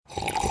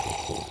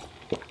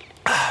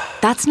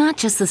That's not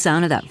just the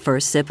sound of that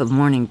first sip of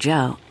Morning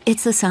Joe.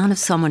 It's the sound of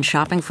someone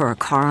shopping for a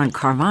car on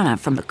Carvana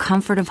from the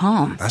comfort of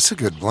home. That's a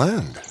good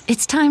blend.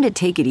 It's time to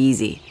take it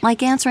easy,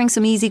 like answering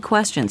some easy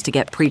questions to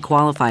get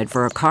pre-qualified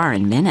for a car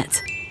in minutes.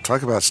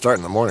 Talk about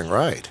starting the morning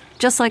right.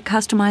 Just like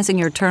customizing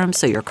your terms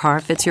so your car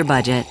fits your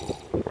budget.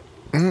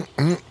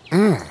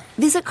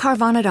 Visit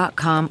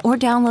Carvana.com or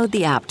download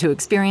the app to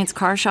experience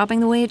car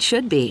shopping the way it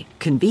should be.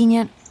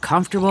 Convenient,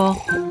 comfortable.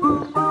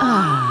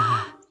 Ah.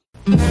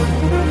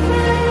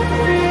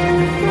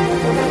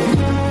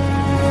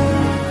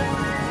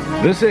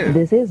 This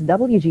is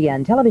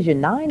WGN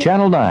Television 9.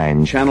 Channel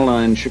 9. Channel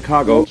 9,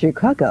 Chicago.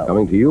 Chicago.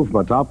 Coming to you from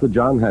atop the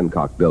John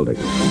Hancock Building.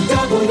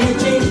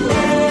 WGN.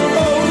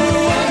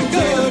 Oh,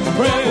 good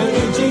friend.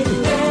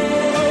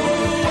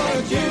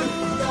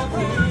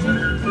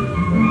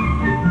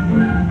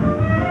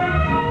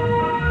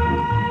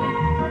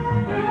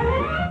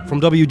 From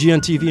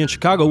WGN TV in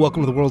Chicago,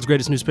 welcome to the world's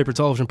greatest newspaper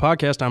television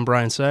podcast. I'm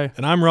Brian Say.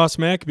 And I'm Ross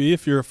Mackby.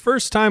 If you're a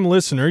first-time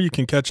listener, you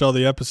can catch all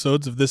the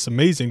episodes of this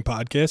amazing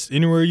podcast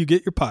anywhere you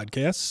get your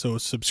podcasts. So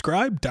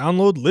subscribe,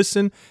 download,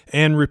 listen,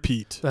 and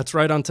repeat. That's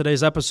right. On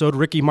today's episode,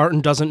 Ricky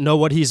Martin doesn't know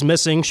what he's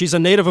missing. She's a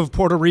native of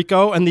Puerto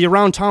Rico and the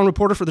around-town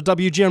reporter for the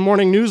WGN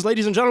Morning News.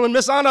 Ladies and gentlemen,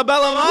 Miss Ana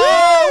Bellamont.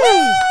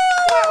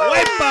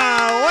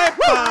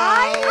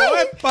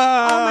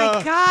 Oh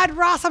my God,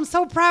 Ross, I'm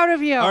so proud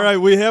of you. All right,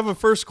 we have a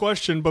first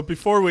question, but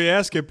before we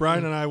ask it,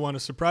 Brian and I want to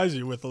surprise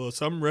you with a little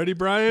something. Ready,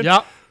 Brian?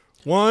 Yep.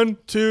 1,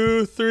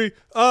 2, 3.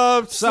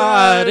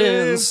 Upside,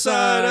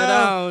 inside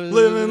out,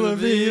 living la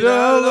vida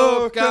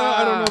loca.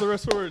 I don't know the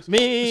rest of the words.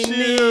 Me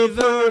She'll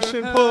push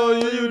and pull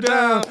you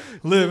down,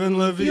 living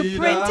la vida You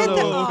printed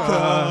them all.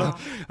 loca.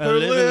 Her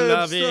Living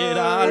la lips vida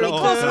are loca.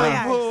 Close my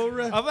eyes.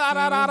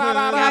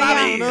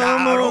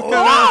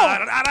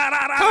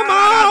 Come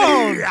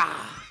on!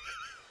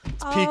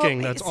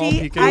 Peeking. That's all See,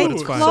 peeking, I but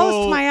it's fine.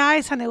 closed my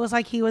eyes and it was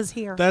like he was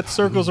here. That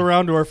circles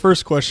around to our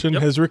first question.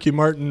 Yep. Has Ricky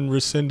Martin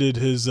rescinded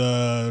his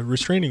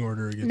restraining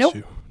order against Nope.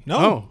 you?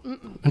 No. Oh,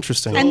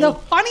 interesting. And the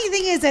funny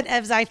thing is that,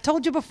 as I've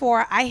told you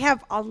before, I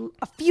have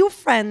a few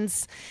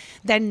friends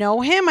that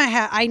know him.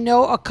 I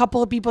know a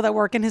couple of people that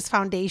work in his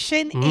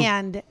foundation,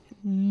 and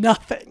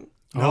nothing.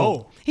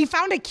 No. He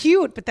found it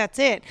cute, but that's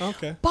it.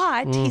 Okay.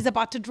 But he's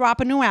about to drop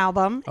a new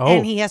album, Oh.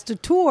 and he has to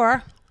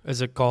tour. Is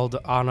it called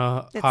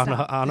Ana? It's Ana?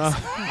 not. Ana?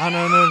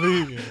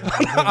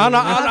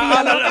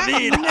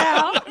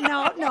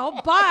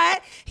 No.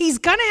 But he's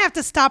gonna have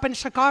to stop in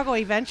Chicago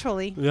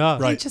eventually. Yeah.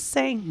 Right. I'm just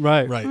saying.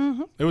 Right. Right.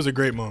 It was a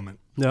great moment,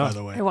 Yeah. by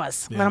the way. It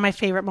was Yeah. one of my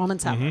favorite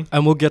moments ever.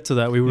 And we'll get to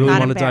that. We really Not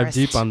want to dive embarrassed.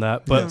 deep on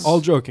that. But all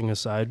joking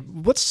aside,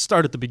 let's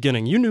start at the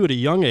beginning. You knew at a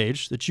young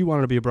age that you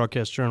wanted to be a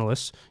broadcast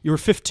journalist. You were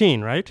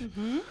 15, right?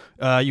 Mm-hmm.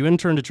 You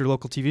interned at your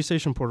local TV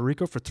station in Puerto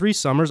Rico for 3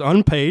 summers,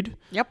 unpaid.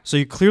 Yep. So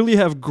you clearly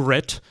have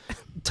grit.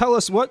 Tell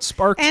us what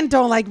sparked... And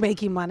don't like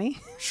making money.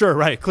 Sure,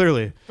 right,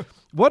 clearly.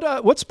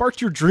 What sparked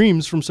your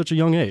dreams from such a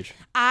young age?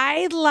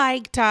 I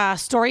liked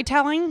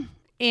storytelling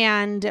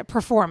and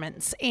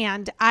performance.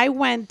 And I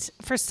went,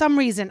 for some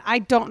reason, I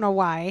don't know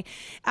why,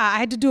 I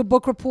had to do a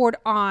book report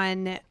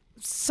on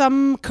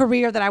some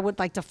career that I would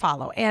like to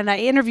follow. And I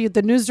interviewed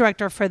the news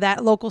director for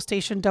that local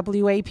station,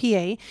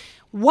 WAPA,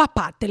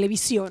 Guapa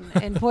Televisión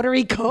in Puerto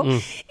Rico.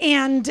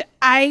 And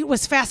I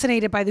was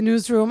fascinated by the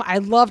newsroom. I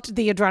loved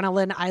the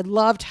adrenaline. I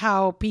loved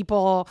how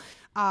people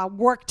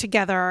worked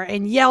together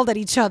and yelled at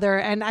each other.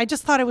 And I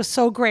just thought it was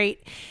so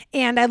great.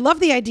 And I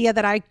love the idea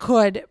that I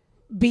could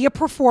be a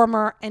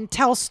performer and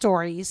tell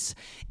stories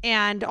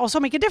and also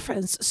make a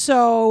difference.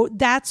 So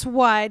that's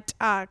what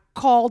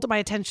called my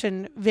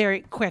attention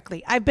very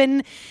quickly. I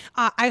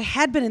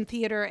had been in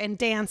theater and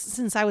dance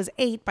since I was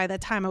 8 by the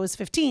time I was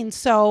 15.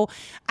 So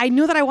I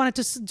knew that I wanted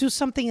to do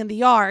something in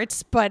the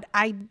arts, but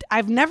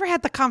I've never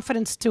had the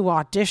confidence to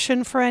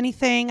audition for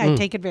anything. I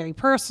take it very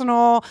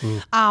personal.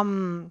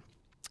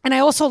 And I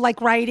also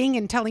like writing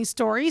and telling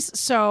stories.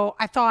 So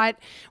I thought,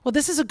 well,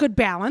 this is a good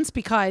balance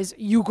because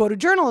you go to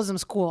journalism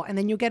school and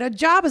then you get a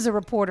job as a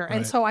reporter. Right.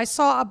 And so I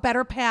saw a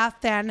better path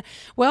than,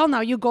 well,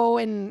 now you go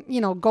and,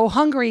 go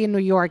hungry in New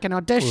York and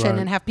audition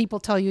and have people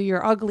tell you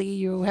you're ugly,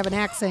 you have an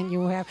accent,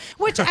 you have,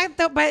 which I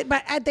thought, but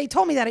they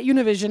told me that at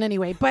Univision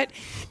anyway. But,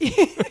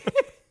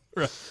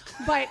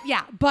 but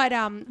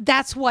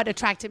that's what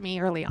attracted me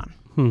early on.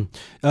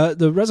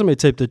 The resume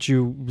tape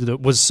that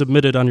was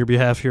submitted on your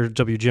behalf here at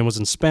WGN was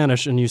in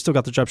Spanish, and you still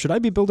got the job. Should I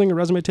be building a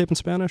resume tape in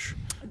Spanish?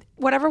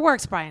 Whatever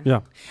works, Brian. Yeah.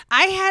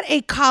 I had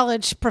a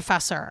college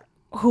professor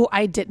who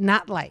I did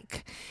not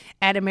like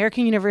at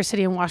American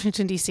University in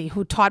Washington, D.C.,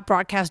 who taught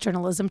broadcast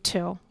journalism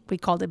too. We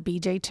called it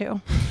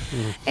BJ2.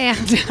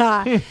 And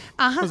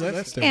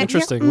That's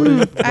interesting.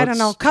 I don't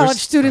know. College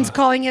students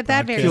calling it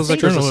that. Very feels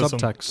like there's a journalism.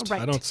 subtext.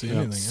 Right. I don't see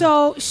anything.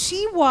 So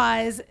she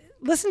was,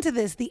 listen to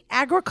this, the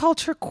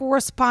agriculture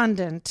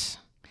correspondent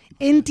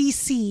in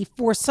D.C.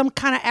 for some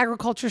kind of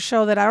agriculture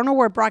show that I don't know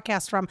where it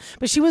broadcast from,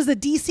 but she was the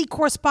D.C.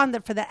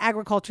 correspondent for the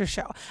agriculture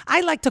show.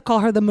 I like to call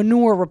her the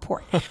manure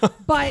report,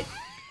 but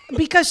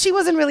because she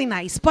wasn't really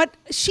nice. But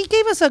she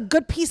gave us a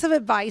good piece of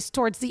advice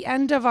towards the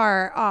end of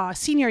our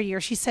senior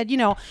year. She said,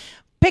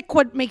 pick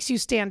what makes you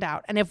stand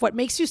out. And if what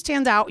makes you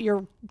stand out,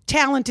 your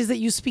talent is that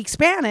you speak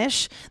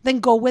Spanish, then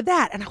go with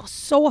that. And I was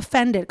so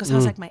offended because I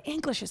was like, my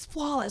English is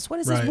flawless. What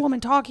is this woman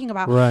talking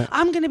about? Right.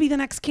 I'm going to be the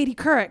next Katie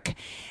Couric.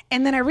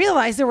 And then I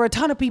realized there were a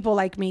ton of people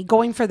like me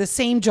going for the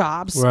same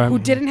jobs who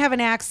didn't have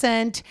an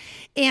accent.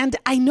 And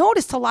I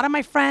noticed a lot of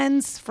my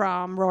friends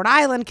from Rhode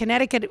Island,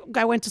 Connecticut,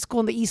 I went to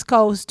school in the East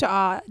Coast,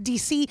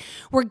 DC,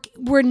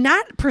 were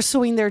not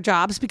pursuing their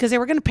jobs because they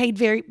were going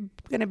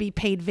to be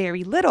paid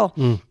very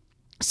little.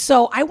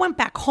 So I went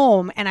back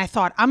home and I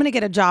thought, I'm going to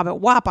get a job at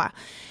WAPA.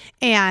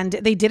 And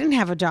they didn't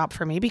have a job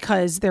for me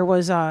because there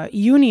was a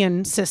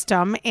union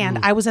system and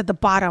I was at the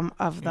bottom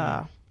of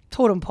the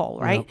totem pole,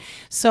 right? Yep.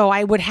 So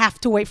I would have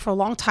to wait for a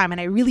long time.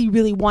 And I really,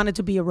 really wanted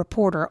to be a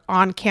reporter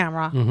on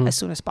camera as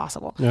soon as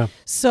possible. Yeah.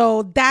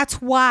 So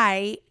that's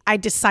why I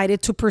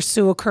decided to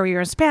pursue a career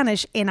in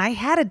Spanish. And I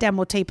had a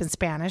demo tape in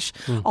Spanish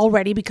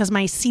already because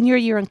my senior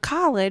year in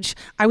college,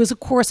 I was a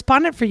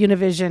correspondent for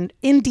Univision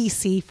in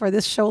DC for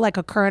this show, like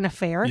a current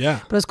affair. Yeah.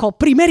 But it was called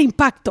Primer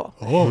Impacto.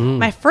 Oh.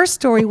 My first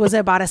story was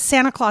about a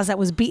Santa Claus that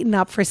was beaten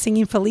up for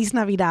singing Feliz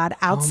Navidad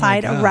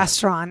outside a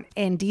restaurant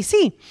in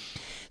DC.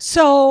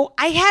 So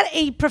I had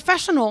a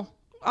professional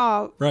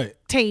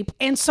tape.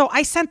 And so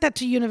I sent that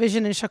to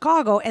Univision in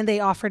Chicago and they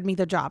offered me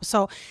the job.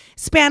 So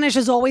Spanish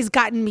has always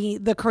gotten me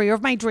the career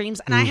of my dreams.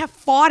 And I have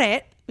fought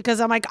it because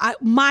I'm like,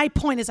 my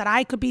point is that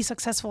I could be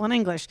successful in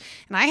English.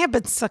 And I have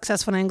been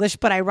successful in English.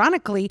 But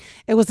ironically,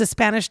 it was the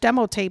Spanish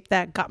demo tape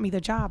that got me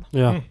the job.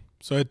 Yeah.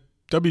 So at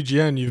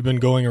WGN, you've been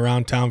going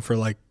around town for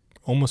like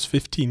almost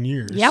 15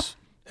 years. Yep.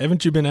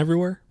 Haven't you been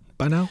everywhere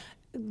by now?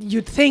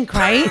 You'd think,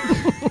 right?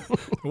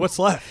 What's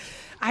left?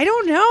 I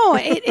don't know.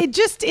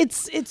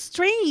 It's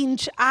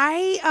strange.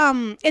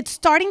 It's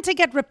starting to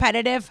get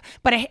repetitive,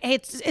 but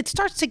it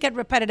starts to get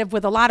repetitive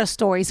with a lot of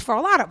stories for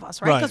a lot of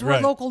us, right? Because we're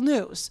local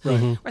news.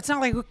 Right. It's not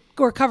like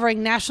we're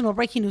covering national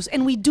breaking news,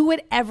 and we do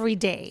it every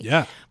day.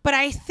 Yeah. But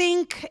I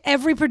think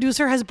every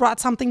producer has brought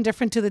something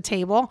different to the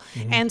table,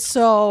 and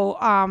so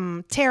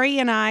Terry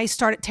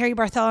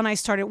Barthel and I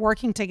started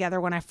working together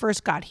when I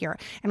first got here,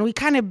 and we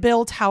kind of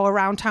built how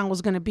Around Town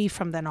was going to be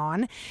from then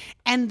on.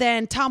 And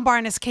then Tom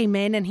Barnes came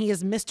in, and he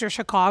is Mr.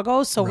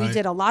 Chicago, so we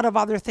did a lot of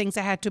other things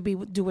that had to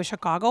do with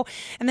Chicago.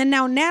 And then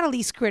now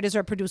Natalie Scrit is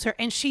our producer,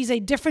 and she's a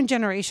different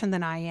generation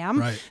than I am.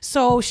 Right.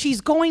 So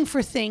she's going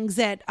for things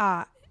that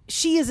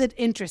she isn't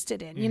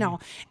interested in, you know.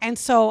 And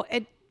so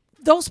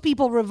those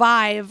people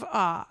revive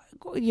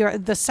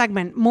the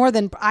segment more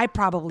than I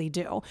probably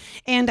do.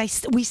 And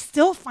we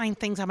still find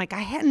things I'm like, I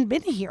hadn't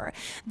been here.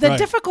 The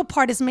difficult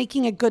part is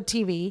making a good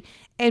TV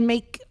and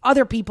make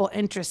other people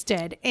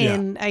interested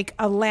in like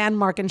a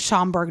landmark in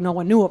Schaumburg no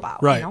one knew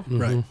about. Right, you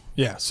know? Right.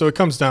 Yeah, so it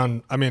comes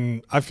down, I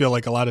mean, I feel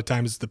like a lot of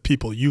times the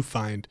people you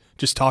find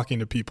just talking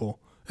to people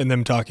and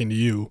them talking to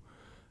you.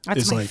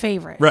 That's my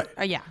favorite. Right.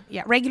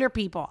 Yeah. Regular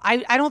people. I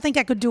don't think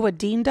I could do what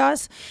Dean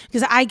does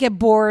because I get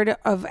bored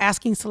of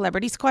asking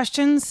celebrities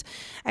questions.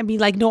 I mean,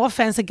 like, no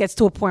offense, it gets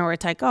to a point where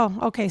it's like, oh,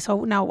 okay,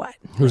 so now what?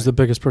 Who's the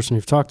biggest person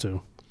you've talked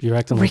to? You're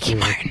acting like Ricky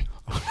Martin.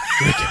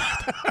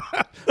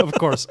 Of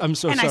course. I'm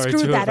so and sorry. I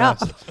screwed that up.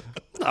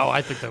 Oh,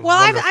 I think that was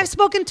Well, I've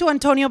spoken to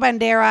Antonio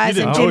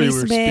Banderas and Jimmy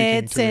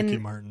Smits, and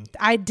Ricky Martin.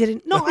 I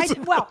didn't. No,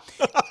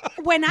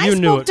 when I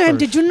spoke to him,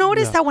 did you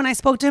notice that when I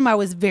spoke to him, I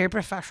was very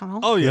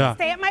professional? Oh yeah.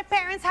 Stay at my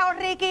parents' house,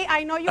 Ricky.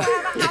 I know you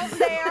have a house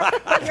there,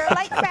 but you're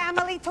like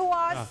family to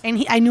us.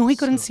 And I knew he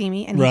couldn't see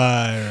me. And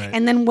right.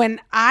 And then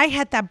when I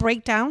had that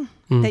breakdown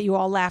that you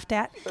all laughed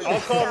at, I'll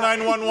call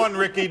 911,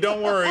 Ricky.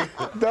 Don't worry.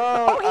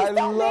 No, I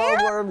love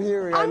what I'm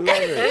hearing. I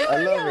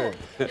love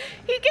it.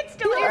 He can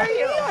still hear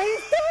you.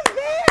 He's still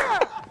there.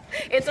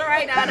 It's all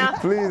right, Anna.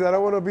 Please, I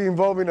don't want to be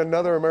involved in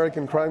another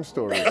American crime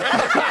story.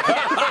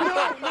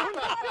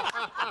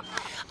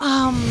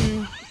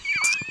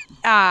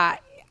 I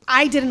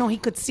didn't know he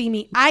could see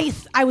me.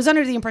 I was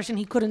under the impression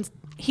he couldn't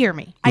hear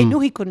me. I knew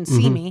he couldn't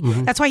see me.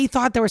 That's why he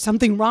thought there was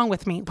something wrong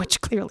with me, which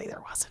clearly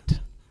there wasn't.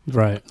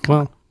 Right.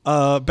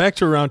 Well, back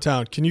to Around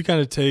Town. Can you kind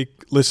of take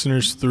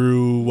listeners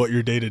through what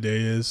your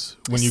day-to-day is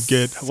when you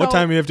get what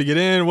time you have to get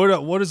in?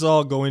 What does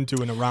all go into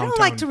an Around Town? I don't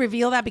like to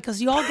reveal that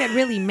because you all get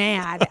really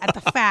mad at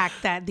the fact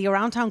that the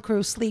Around Town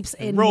crew sleeps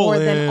in more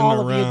than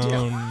all of you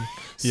do.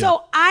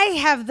 So I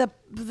have the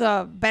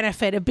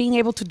benefit of being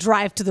able to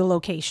drive to the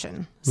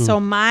location. So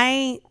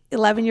my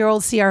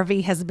 11-year-old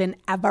CRV has been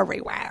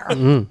everywhere.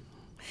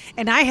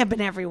 And I have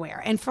been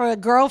everywhere. And for a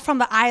girl from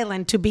the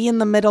island to be in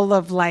the middle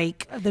of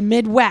like the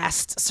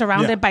Midwest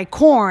surrounded by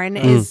corn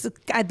is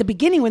at the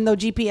beginning when though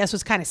GPS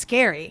was kind of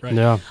scary. Right.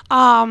 Yeah.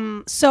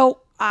 So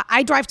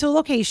I drive to a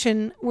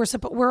location. We're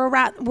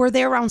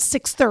there around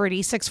 6:30,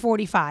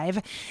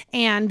 6:45,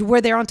 and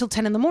we're there until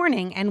 10 in the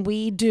morning. And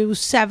we do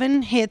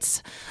 7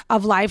 hits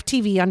of live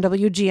TV on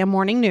WGN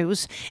Morning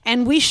News,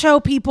 and we show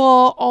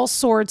people all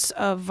sorts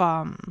of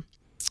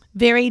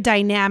very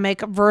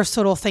dynamic,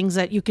 versatile things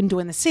that you can do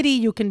in the city.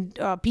 You can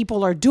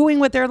people are doing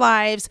with their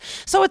lives.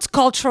 So it's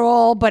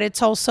cultural, but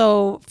it's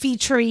also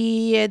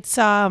featurey. It's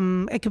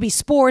it could be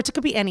sports. It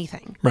could be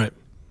anything. Right.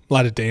 A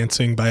lot of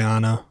dancing by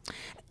Anna.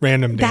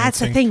 Random dancing. That's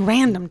the thing,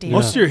 random dancing.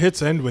 Most of your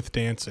hits end with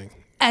dancing.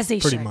 As they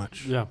pretty should.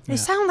 much. Yeah. They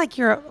sound like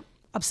you're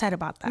upset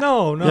about that.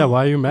 No. Yeah,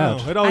 why are you mad?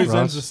 No, it always Ross?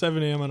 ends at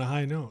 7 a.m. on a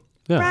high note.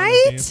 Yeah.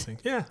 Right? Dancing.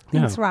 Yeah.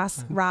 Thanks,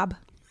 Ross. Rob.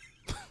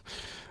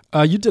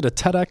 You did a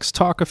TEDx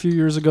talk a few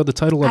years ago. The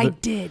title of I it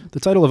did.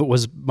 The title of it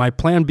was "My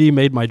Plan B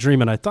Made My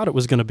Dream," and I thought it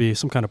was going to be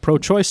some kind of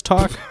pro-choice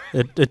talk.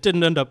 It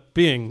didn't end up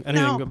being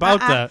anything about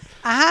that.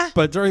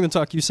 But during the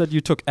talk, you said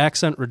you took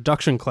accent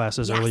reduction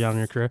classes early on in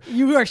your career.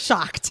 You are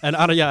shocked. And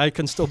I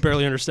can still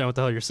barely understand what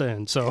the hell you're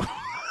saying. So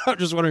I'm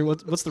just wondering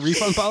what's the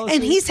refund policy?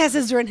 And he says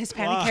this during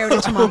Hispanic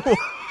Heritage Month.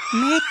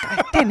 Nick,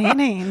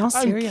 no,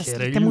 seriously.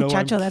 kidding. The You know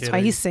muchacho, I'm that's why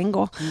kidding. he's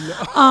single.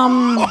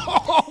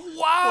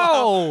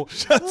 Wow!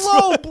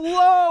 Low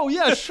blow!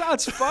 Yeah,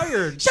 shots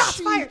fired. Shots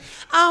fired.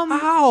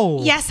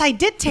 Ow! Yes, I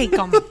did take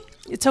them.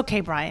 It's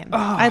okay, Brian.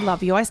 I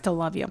love you. I still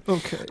love you.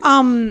 Okay.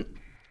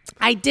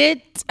 I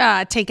did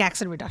take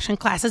accent reduction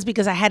classes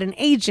because I had an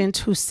agent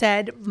who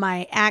said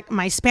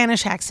my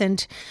Spanish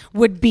accent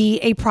would be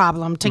a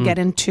problem to get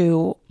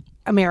into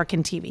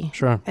American TV,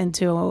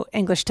 into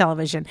English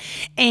television.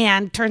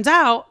 And turns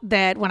out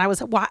that when I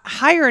was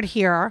hired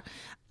here,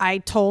 I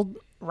told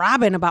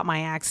Robin about my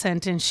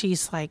accent, and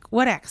she's like,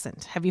 "What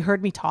accent? Have you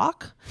heard me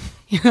talk?"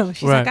 She's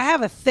like, "I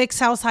have a thick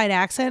Southside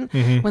accent."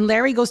 When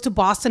Larry goes to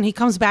Boston, he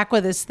comes back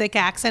with his thick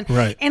accent.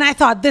 And I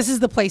thought, this is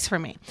the place for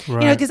me.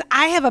 Because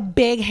I have a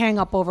big hang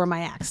up over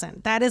my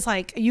accent. That is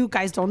like, you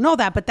guys don't know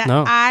that, but that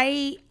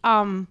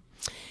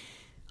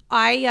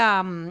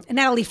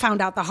Natalie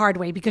found out the hard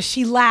way because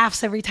she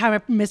laughs every time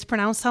I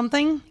mispronounce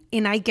something,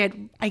 and I get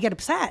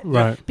upset.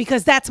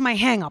 Because that's my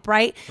hang up,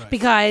 right?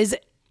 Because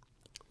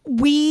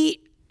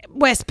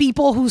as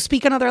people who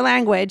speak another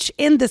language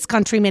in this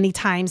country, many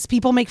times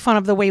people make fun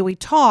of the way we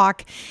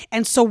talk,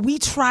 and so we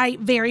try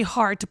very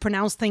hard to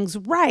pronounce things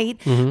right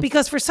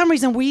because for some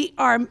reason we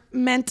are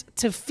meant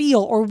to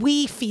feel, or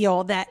we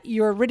feel that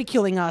you're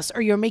ridiculing us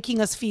or you're making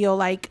us feel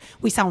like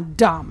we sound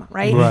dumb,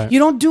 right? You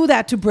don't do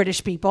that to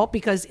British people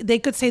because they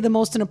could say the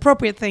most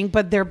inappropriate thing,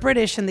 but they're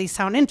British and they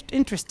sound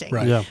interesting.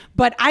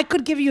 But I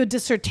could give you a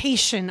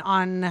dissertation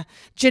on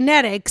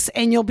genetics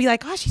and you'll be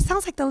like, "Oh, she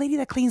sounds like the lady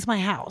that cleans my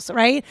house,"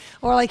 right?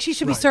 Or like, she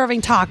should be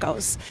serving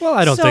tacos. Well,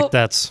 I don't think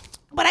that's...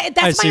 But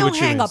that's my own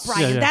hang up,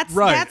 Brian.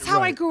 That's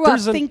how I grew up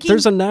thinking.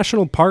 There's a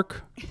national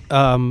park. It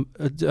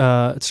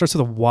starts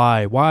with a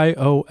Y.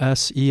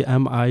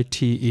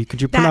 Yosemite. Could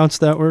you pronounce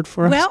that word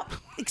for us? Well,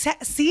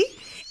 see?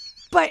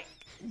 But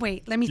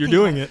wait, let me think. You're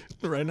doing it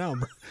right now,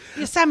 bro.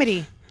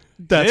 Yosemite.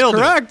 That's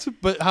correct.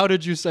 But how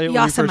did you say it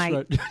when you first Yosemite.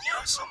 read?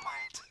 Yosemite.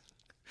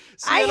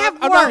 I have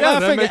I'm not words.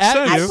 laughing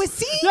at you.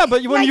 See? Yeah,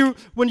 but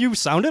when you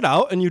sound it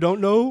out and you don't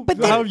know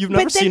how you've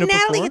never seen it before. But then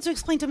Natalie gets to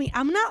explain to me,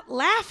 I'm not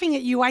laughing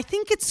at you. I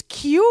think it's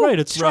cute. Right,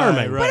 it's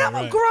charming. But I'm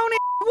a grown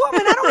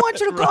woman. I don't want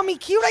you to call me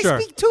cute. I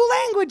speak 2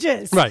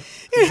 languages. Right.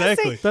 You know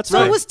Exactly.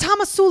 So it was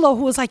Tomasulo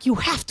who was like, you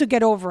have to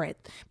get over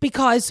it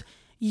because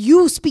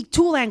you speak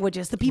 2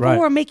 languages. The people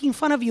who are making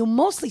fun of you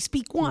mostly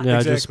speak 1. Yeah,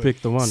 I just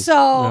speak the one.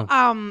 So,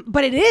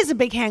 but it is a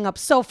big hang up.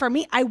 So for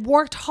me, I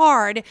worked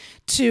hard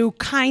to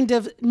kind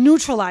of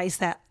neutralize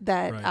that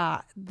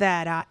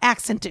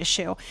accent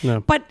issue.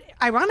 But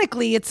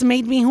ironically, it's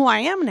made me who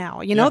I am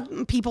now. You know,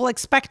 people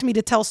expect me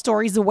to tell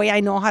stories the way I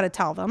know how to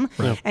tell them,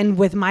 and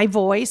with my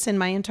voice and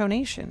my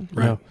intonation.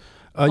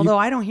 Although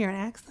I don't hear an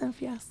accent.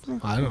 Yes,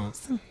 I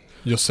don't.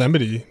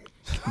 Yosemite.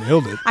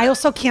 Nailed it. I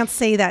also can't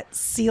say that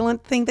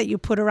sealant thing that you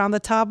put around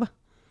the tub.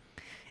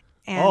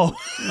 And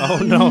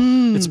no,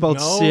 it's spelled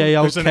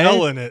C-A-L-K. There's an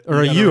L in it.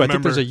 Or a U. I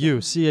think there's a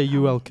U.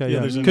 C-A-U-L-K. Yeah,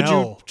 there's an Could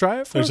L. you try it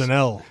first? There's an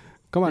L.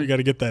 Come on. You got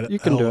to get that. You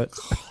can L. do it.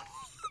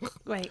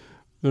 Wait.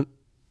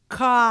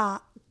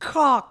 Cock.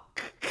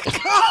 It's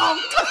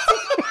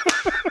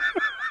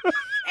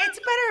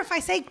better if I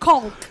say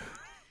Colt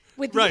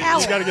with the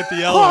L. You got to get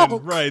the L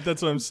in. Right,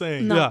 that's what I'm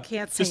saying. No,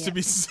 can't say just it.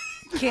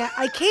 to be.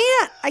 I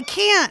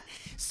can't.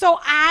 So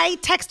I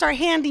text our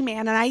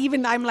handyman,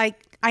 and I'm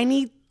like, I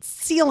need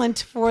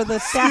sealant for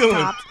the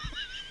bathtub.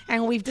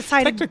 And we've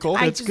decided Technical,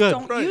 I it's just good.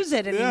 don't use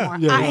it anymore.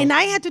 Yeah. And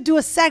I had to do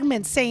a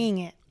segment saying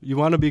it. You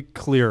want to be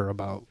clear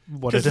about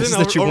what it is Then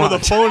that you over want. the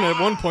phone at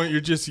one point,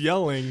 you're just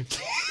yelling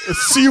a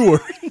C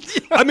word.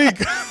 I mean,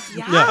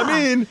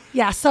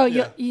 So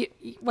you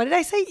what did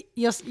I say?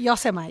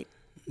 Yosemite.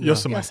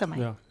 Yosemite.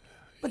 Yeah.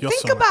 But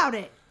Yosemite. think about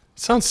it.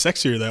 Sounds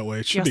sexier that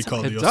way. It should be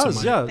called It Yosemite.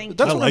 does, yeah. Thank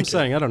That's you. what I I'm like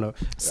saying. I don't know.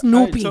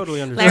 Snoopy. I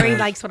totally understand. Larry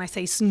likes when I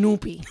say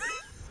Snoopy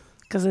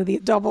because of the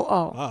double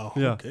O. Wow.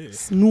 Yeah. Okay.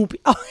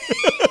 Snoopy. Oh.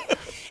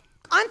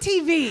 On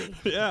TV.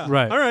 Yeah.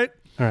 Right. All right.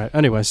 All right.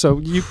 Anyway, so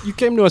you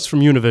came to us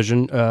from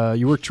Univision.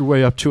 You worked your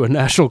way up to a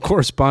national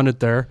correspondent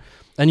there.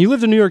 And you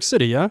lived in New York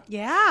City, yeah?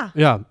 Yeah.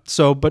 Yeah.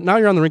 So, but now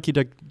you're on the Rinky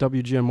Dick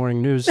WGN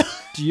Morning News.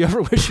 Do you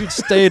ever wish you'd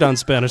stayed on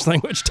Spanish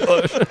language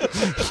television?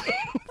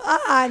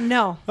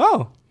 No.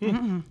 Oh.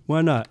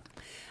 Why not?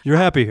 You're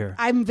happy here.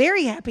 I'm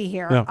very happy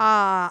here. Yeah.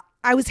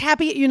 I was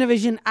happy at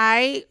Univision.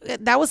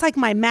 That was like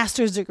my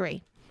master's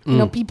degree. You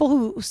know, people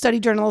who study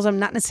journalism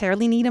not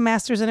necessarily need a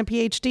master's and a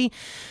PhD.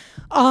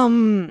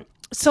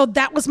 so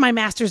that was my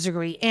master's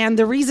degree. And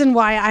the reason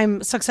why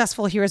I'm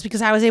successful here is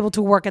because I was able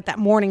to work at that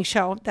morning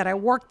show that I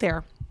worked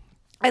there.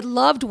 I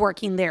loved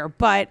working there,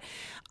 but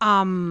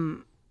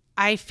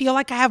I feel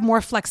like I have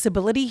more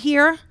flexibility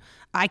here.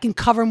 I can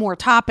cover more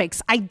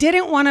topics. I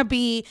didn't want to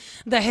be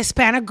the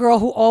Hispanic girl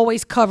who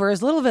always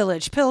covers Little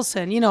Village,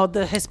 Pilsen,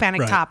 the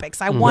Hispanic topics.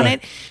 I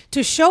wanted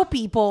to show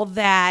people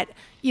that,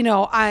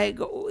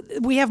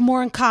 we have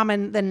more in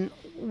common than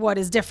what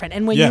is different.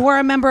 And when you are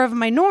a member of a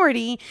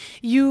minority,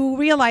 you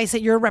realize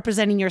that you're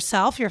representing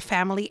yourself, your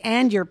family,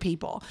 and your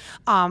people.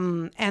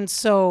 And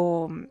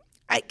so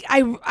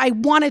I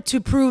wanted to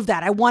prove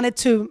that. I wanted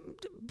to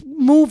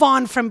move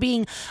on from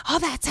being, oh,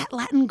 that's that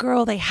Latin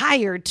girl they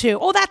hired, to,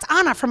 oh, that's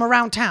Ana from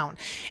around town.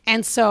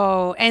 And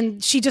so,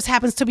 and she just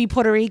happens to be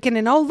Puerto Rican,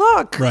 and oh,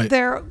 look,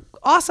 they're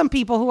awesome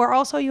people who are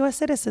also U.S.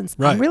 citizens.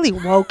 I'm really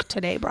woke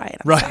today, Brian.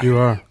 Right. You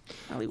are.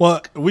 Really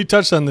well, we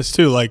touched on this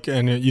too,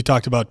 and you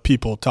talked about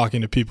people.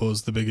 Talking to people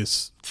is the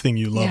biggest thing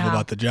you love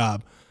about the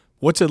job.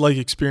 What's it like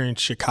experience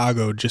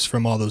Chicago just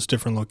from all those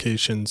different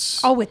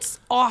locations? Oh, it's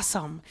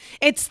awesome.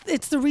 It's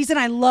the reason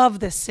I love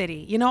this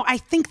city. I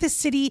think this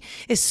city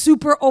is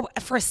super,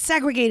 for as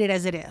segregated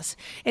as it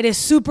is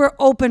super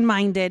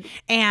open-minded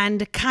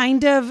and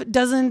kind of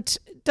doesn't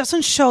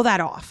show that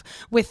off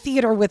with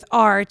theater, with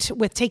art,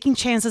 with taking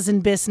chances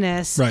in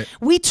business. Right.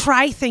 We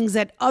try things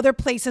that other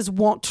places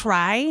won't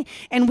try,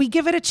 and we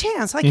give it a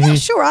chance. Like, yeah,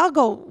 sure, I'll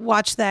go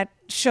watch that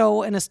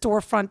show in a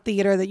storefront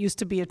theater that used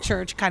to be a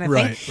church kind of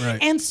thing. Right.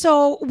 And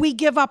so we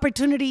give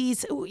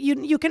opportunities.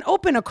 You can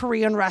open a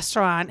Korean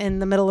restaurant in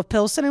the middle of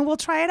Pilsen and we'll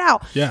try it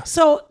out. Yeah.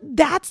 So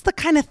that's the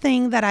kind of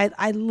thing that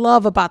I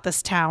love about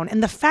this town.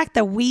 And the fact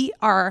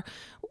that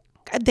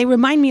they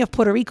remind me of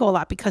Puerto Rico a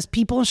lot, because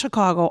people in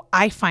Chicago,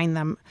 I find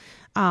them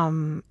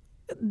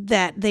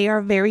that they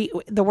are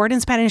the word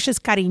in Spanish is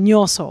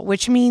cariñoso,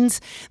 which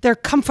means they're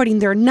comforting,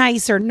 they're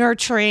nice, they're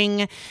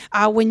nurturing.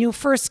 When you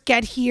first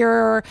get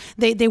here,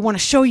 they want to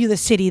show you the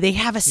city. They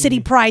have a city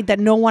pride that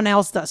no one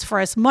else does. For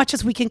as much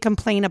as we can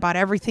complain about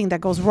everything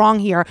that goes wrong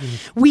here,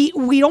 we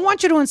don't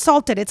want you to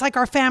insult it. It's like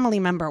our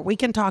family member. We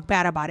can talk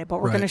bad about it, but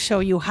we're going to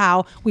show you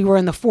how we were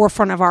in the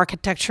forefront of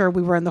architecture.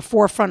 We're in the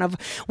forefront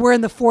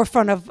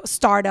of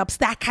startups,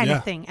 that kind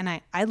of thing. And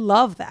I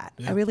love that.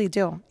 I really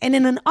do. And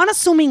in an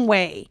unassuming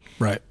way.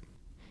 Right.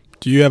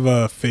 Do you have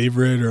a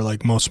favorite or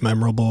most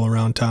memorable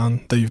around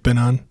town that you've been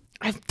on?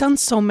 I've done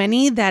so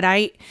many that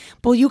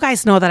you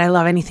guys know that I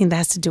love anything that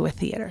has to do with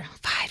theater.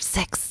 5,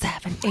 6,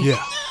 7, 8.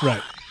 Yeah,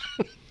 right.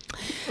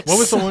 What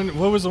was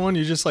the one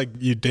you just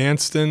you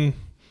danced in?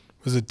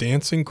 Was it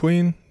Dancing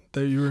Queen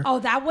that you were? Oh,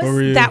 that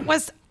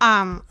was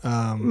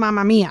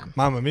Mamma Mia.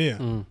 Mamma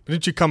Mia.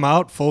 Didn't you come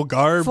out full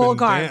garb? Full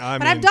garb.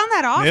 But I've done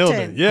that often. Nailed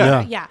it.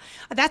 Yeah. Yeah.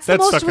 That's the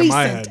most stuck recent. in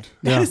my head.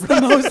 That is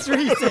the most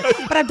recent.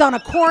 But I've done a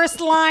chorus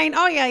line.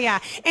 Oh, yeah.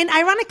 And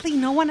ironically,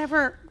 no one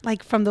ever,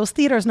 from those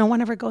theaters, no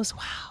one ever goes,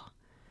 wow.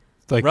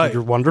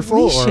 You're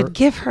wonderful? We should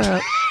give her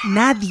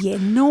nadie,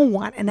 no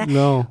one. And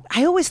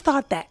I always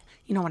thought that.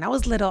 When I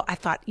was little, I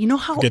thought,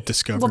 how... Get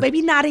discovered. Well,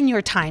 maybe not in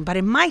your time, but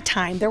in my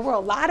time, there were a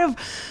lot of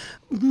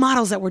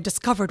models that were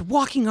discovered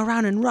walking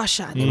around in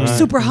Russia. They were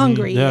super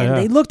hungry, and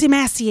they looked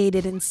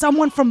emaciated, and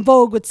someone from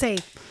Vogue would say,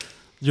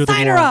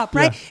 sign her up,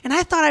 right? Yeah. And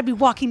I thought I'd be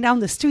walking down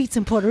the streets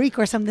in Puerto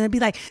Rico or something and be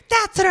like,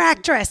 that's her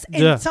actress.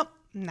 And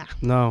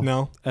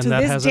No. And to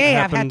that this day,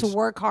 happened. I've had to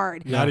work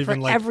hard Not for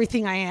even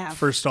everything I have.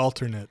 First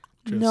alternate.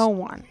 No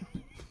one.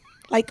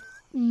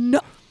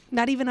 No,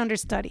 not even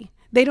understudy.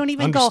 They don't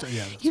even go,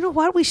 you know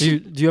what, we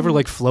should... Do you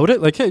ever float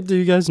it? Hey, do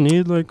you guys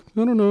need, I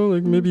don't know,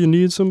 maybe you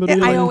need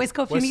somebody? I always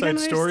go, if you West need Side an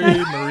Story,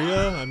 understudy.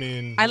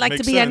 Maria, I like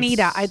to be sense.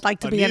 Anita. I'd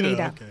like to be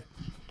Anita. Okay.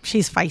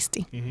 She's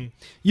feisty. Mm-hmm.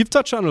 You've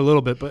touched on it a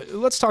little bit, but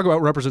let's talk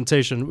about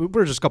representation.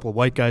 We're just a couple of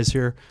white guys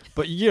here,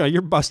 but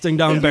you're busting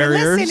down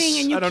barriers. You're listening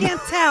and you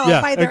can't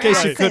tell by their in case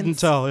accents. you couldn't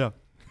tell,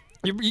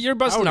 You're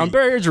busting down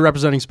barriers. You're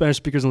representing Spanish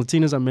speakers and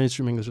Latinas on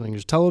mainstream English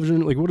language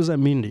television. What does that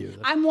mean to you?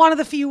 I'm one of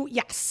the few,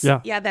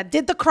 that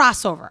did the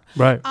crossover.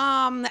 Right.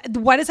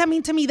 What does that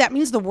mean to me? That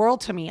means the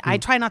world to me. I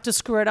try not to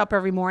screw it up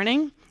every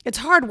morning. It's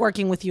hard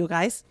working with you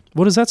guys.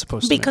 What is that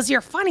supposed to mean? Because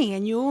you're funny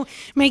and you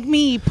make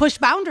me push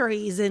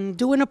boundaries and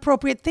do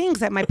inappropriate things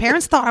that my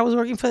parents thought I was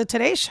working for the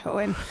Today Show.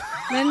 And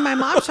then my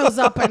mom shows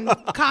up and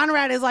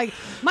Conrad is like,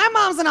 my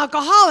mom's an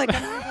alcoholic.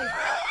 And I'm like,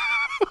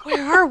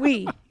 where are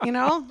we?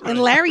 And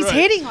Larry's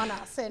hitting on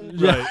us. And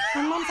my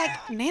mom's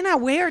like, Nana,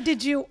 where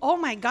did you? Oh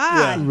my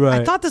God. Yeah.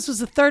 I thought this was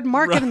the third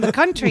market in the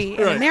country.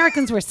 And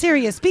Americans were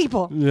serious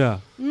people. Yeah.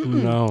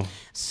 No.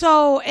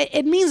 So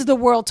it means the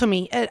world to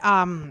me.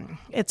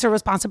 It's a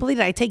responsibility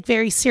that I take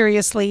very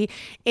seriously.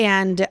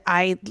 And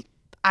I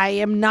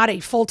am not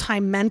a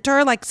full-time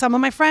mentor like some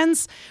of my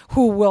friends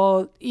who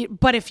will,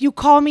 but if you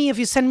call me, if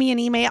you send me an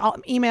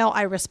email,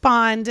 I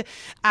respond.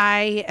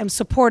 I am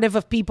supportive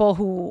of people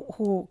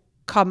who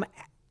come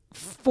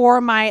for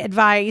my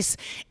advice,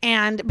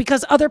 and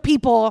because other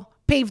people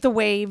paved the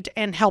way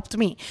and helped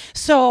me.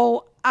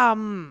 So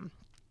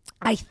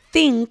I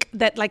think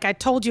that, like I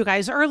told you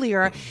guys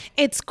earlier,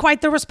 it's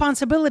quite the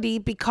responsibility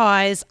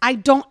because I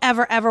don't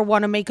ever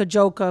want to make a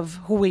joke of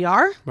who we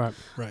are. Right.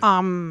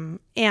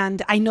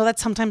 And I know that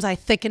sometimes I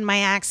thicken my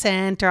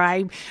accent or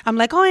I'm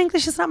like, oh,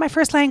 English is not my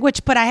first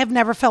language, but I have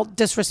never felt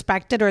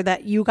disrespected or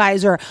that you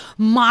guys are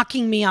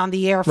mocking me on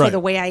the air for the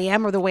way I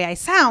am or the way I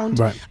sound.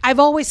 Right. I've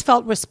always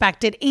felt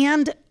respected,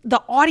 and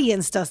the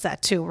audience does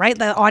that too, right?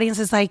 The audience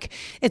is like,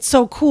 it's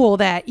so cool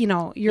that,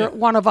 you're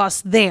one of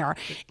us there.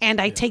 And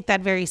I take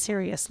that very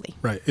seriously.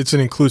 Right. It's an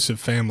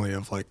inclusive family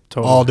of like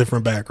all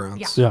different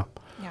backgrounds. Yeah.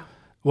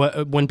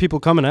 When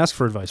people come and ask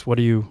for advice, what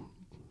do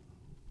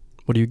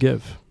you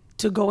give?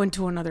 To go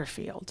into another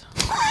field.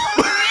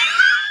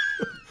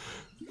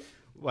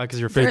 Why? Because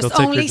you're afraid they'll take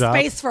your job? There's only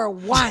space for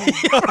one.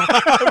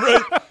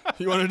 Right.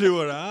 You want to do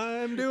what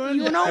I'm doing?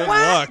 You know Good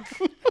what?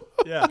 luck.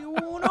 Yeah. You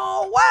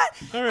know what?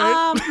 All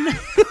right.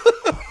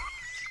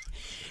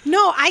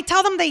 No, I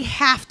tell them they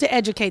have to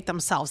educate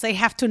themselves. They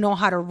have to know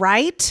how to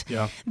write.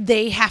 Yeah.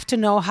 They have to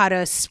know how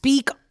to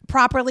speak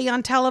properly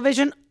on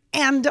television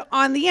and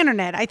on the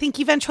internet. I think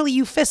eventually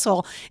you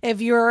fizzle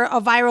if you're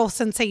a viral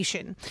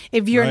sensation,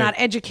 if you're not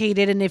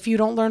educated and if you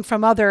don't learn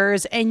from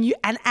others. And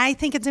I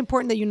think it's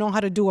important that you know how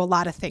to do a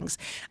lot of things.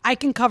 I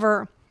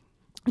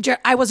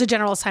was a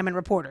general assignment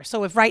reporter.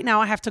 So if right now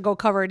I have to go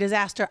cover a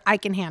disaster, I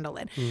can handle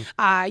it.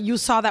 You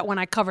saw that when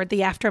I covered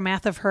the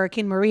aftermath of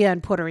Hurricane Maria in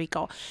Puerto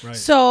Rico. Right.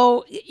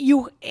 So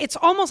it's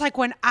almost like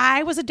when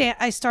I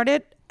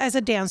started as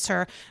a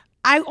dancer,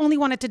 I only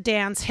wanted to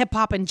dance hip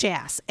hop and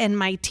jazz. And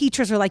my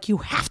teachers were like, you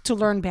have to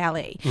learn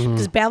ballet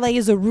because ballet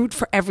is a root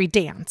for every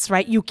dance,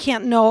 right? You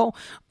can't know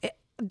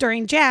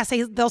during jazz,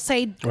 they'll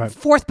say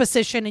fourth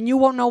position and you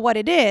won't know what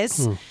it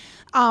is.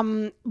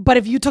 But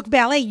if you took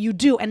ballet, you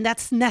do. And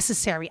that's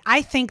necessary.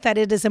 I think that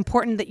it is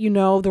important that you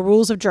know the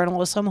rules of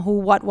journalism, who,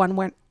 what, when,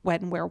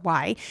 where,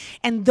 why.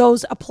 And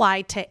those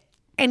apply to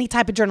any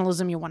type of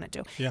journalism you want to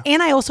do. Yeah.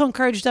 And I also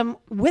encourage them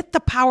with the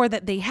power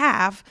that they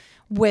have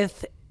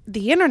with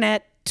the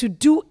internet to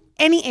do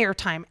any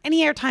airtime.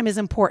 Any airtime is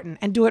important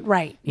and do it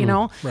right.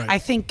 Right. I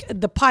think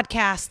the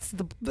podcasts,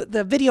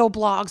 the video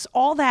blogs,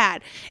 all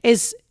that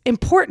is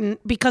important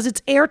because it's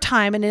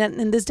airtime. And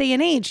in this day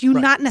and age, you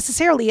not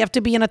necessarily have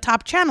to be in a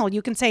top channel.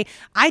 You can say,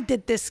 I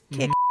did this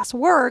kick-ass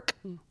work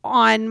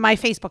on my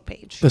Facebook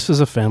page. This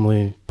is a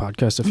family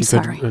podcast. I'm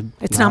sorry.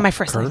 It's not my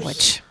first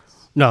language.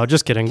 No,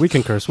 just kidding. We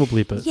can curse. We'll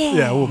bleep it.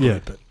 Yeah, we'll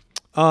bleep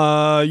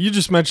it. You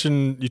just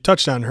mentioned, you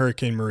touched on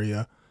Hurricane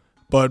Maria,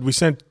 but we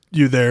sent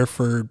you there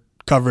for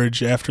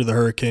coverage after the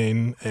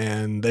hurricane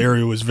and the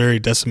area was very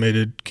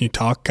decimated. Can you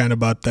talk kind of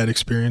about that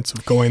experience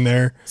of going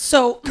there?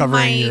 So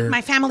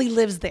my family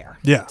lives there.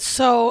 Yeah.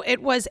 So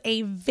it was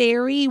a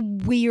very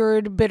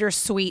weird,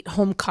 bittersweet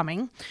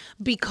homecoming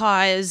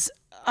because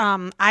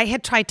I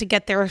had tried to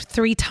get there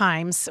 3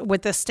 times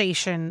with the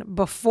station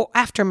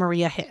after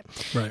Maria hit.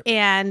 Right.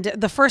 And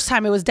the first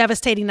time it was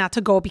devastating not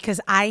to go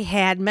because I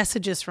had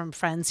messages from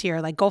friends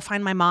here, like, go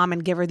find my mom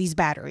and give her these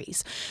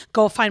batteries.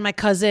 Go find my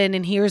cousin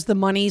and here's the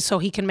money so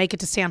he can make it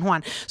to San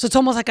Juan. So it's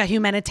almost like a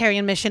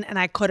humanitarian mission and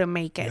I couldn't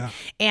make it. Yeah.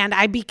 And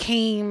I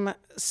became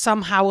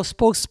somehow a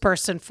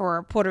spokesperson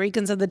for Puerto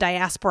Ricans in the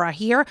diaspora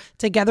here,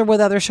 together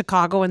with other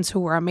Chicagoans who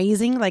were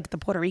amazing, like the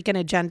Puerto Rican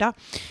Agenda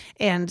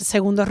and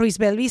Segundo Ruiz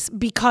Belvis,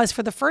 because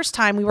for the first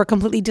time we were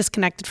completely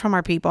disconnected from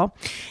our people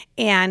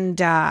and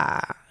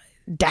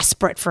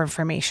desperate for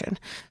information.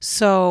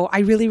 So I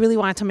really, really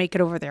wanted to make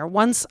it over there.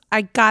 Once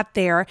I got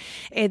there,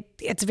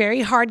 it's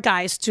very hard,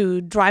 guys,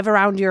 to drive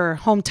around your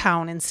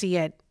hometown and see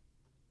it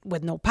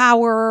with no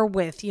power,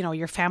 with,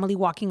 your family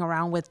walking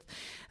around with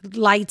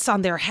lights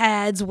on their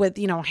heads, with,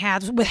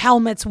 hats, with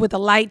helmets, with a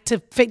light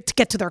to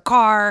get to their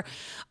car.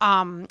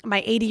 My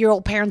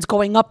 80-year-old parents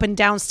going up and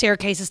down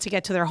staircases to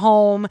get to their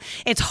home.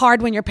 It's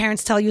hard when your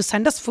parents tell you,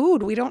 send us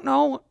food. We don't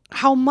know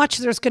how much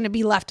there's going to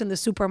be left in the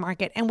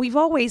supermarket. And we've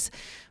always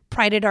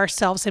prided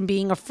ourselves in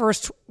being a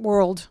first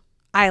world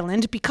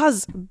island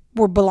because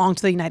we belong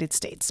to the United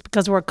States,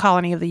 because we're a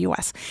colony of the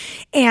U.S.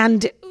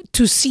 And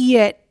to see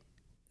it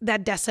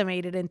that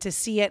decimated and to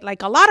see it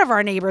like a lot of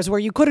our neighbors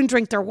where you couldn't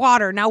drink their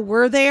water. Now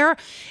we're there.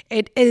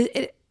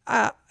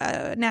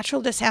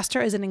 Natural disaster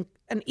is an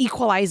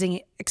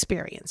equalizing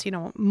experience.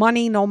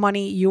 Money, no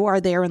money, you are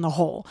there in the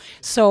hole.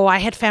 So I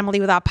had family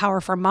without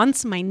power for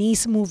months. My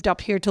niece moved up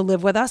here to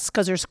live with us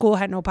because her school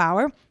had no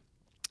power.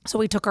 So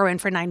we took her in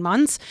for 9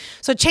 months.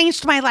 So it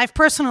changed my life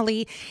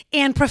personally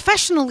and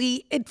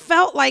professionally. It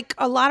felt like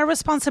a lot of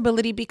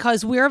responsibility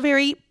because we're a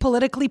very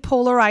politically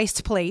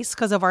polarized place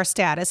because of our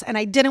status. And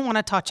I didn't want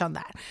to touch on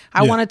that.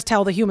 I wanted to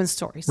tell the human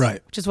stories,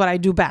 which is what I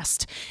do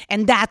best.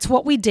 And that's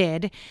what we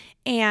did.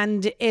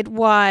 And it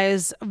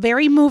was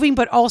very moving,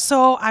 but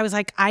also I was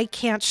like, I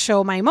can't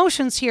show my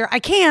emotions here. I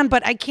can,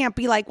 but I can't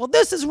be like, well,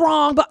 this is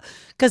wrong, but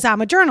because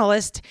I'm a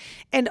journalist.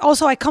 And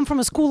also I come from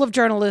a school of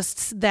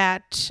journalists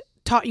that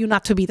taught you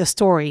not to be the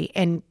story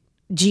and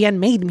GN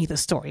made me the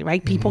story,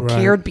 right? People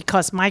cared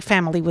because my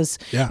family was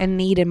in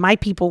need and my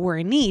people were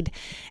in need.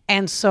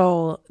 And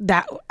so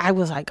that I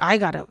was like,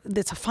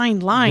 it's a fine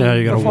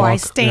line before I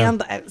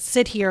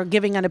sit here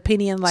giving an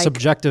opinion like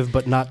subjective,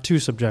 but not too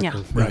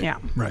subjective. Yeah.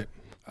 Right.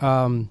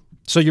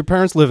 So your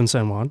parents live in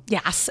San Juan?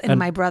 Yes, and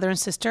my brother and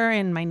sister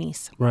and my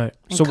niece. Right.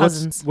 And so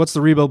cousins. what's the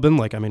rebuild been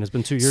like? I mean, it's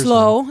been 2 years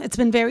Slow. now. It's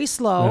been very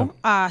slow.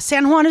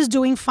 San Juan is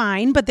doing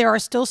fine, but there are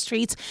still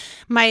streets.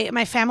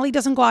 My family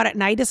doesn't go out at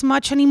night as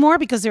much anymore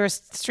because there are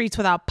streets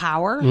without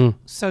power.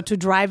 So to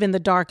drive in the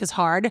dark is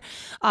hard.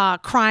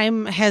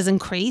 Crime has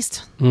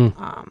increased.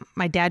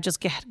 My dad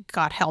just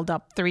got held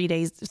up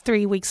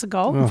 3 weeks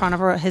ago in front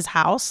of his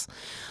house.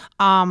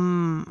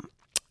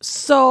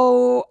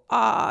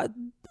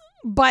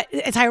 But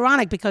it's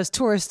ironic because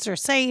tourists are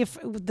safe.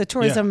 The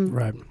tourism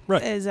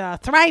is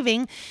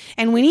thriving,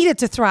 and we need it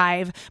to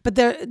thrive. But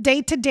the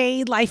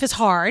day-to-day life is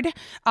hard.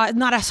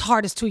 Not as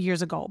hard as 2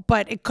 years ago,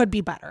 but it could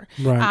be better.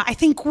 Right. I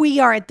think we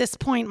are at this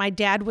point, my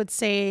dad would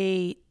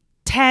say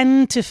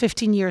 10 to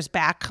 15 years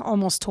back,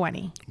 almost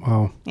 20.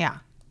 Wow. Yeah.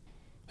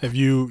 Have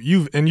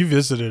you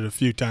visited a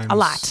few times? A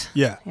lot.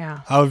 Yeah.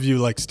 Yeah. How have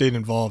you stayed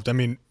involved? I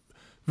mean,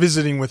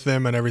 visiting with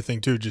them and everything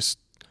too, just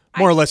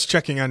more or less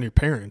checking on your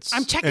parents.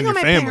 I'm checking and on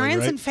your my family,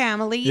 parents right? and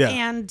family, Yeah.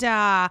 and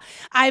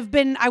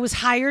I was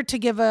hired to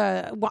give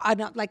a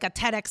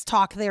TEDx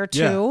talk there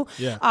too,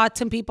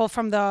 to people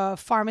from the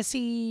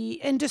pharmacy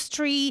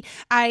industry.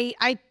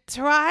 I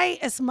try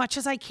as much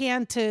as I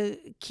can to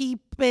keep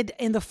it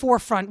in the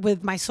forefront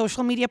with my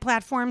social media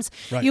platforms.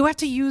 Right. You have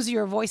to use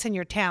your voice and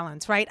your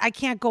talents, right? I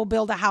can't go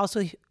build a house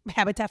with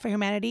Habitat for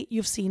Humanity.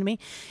 You've seen me.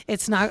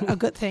 It's not a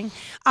good thing.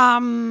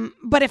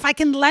 But if I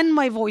can lend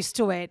my voice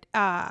to it,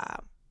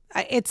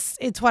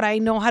 it's what I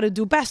know how to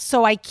do best.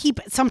 So I keep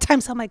it.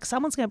 Sometimes I'm like,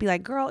 someone's going to be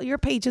like, girl, your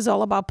page is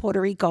all about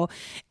Puerto Rico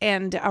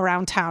and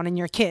around town and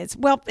your kids.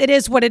 Well, it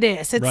is what it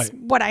is. It's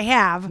what I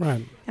have.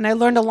 Right. And I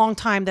learned a long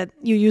time that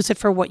you use it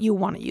for what you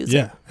want to use it.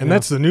 Yeah. And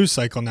that's the news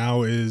cycle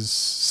now is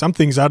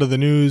something's out of the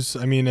news.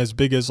 I mean, as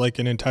big as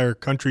an entire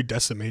country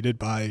decimated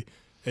by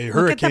a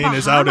hurricane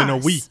is out in a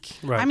week.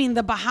 Right. I mean,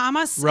 the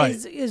Bahamas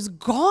is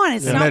gone.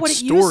 It's not what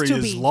it used to be.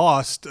 That story is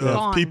lost.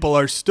 People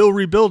are still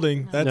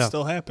rebuilding. That's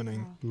still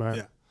happening. Right.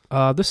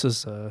 Yeah. This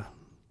is a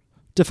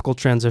difficult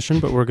transition,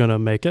 but we're going to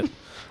make it.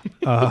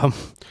 I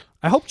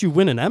hoped you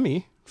win an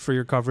Emmy for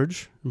your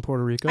coverage in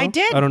Puerto Rico. I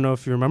did. I don't know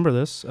if you remember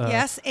this.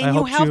 Yes, and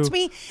you helped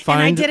me,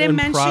 and I didn't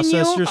mention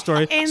process you your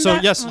story.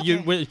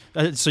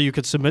 So you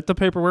could submit the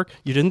paperwork.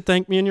 You didn't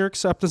thank me in your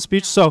acceptance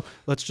speech, so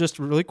let's just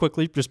really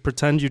quickly just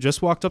pretend you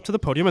just walked up to the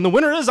podium, and the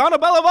winner is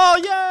Annabella Ball.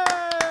 Yay!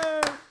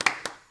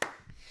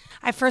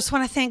 I first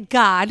want to thank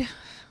God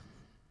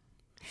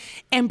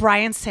and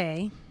Brian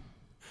Say.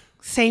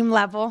 Same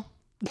level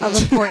of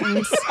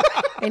importance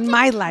in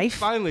my life.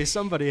 Finally,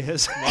 somebody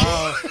has.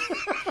 Wow.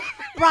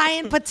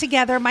 Brian put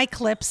together my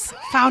clips,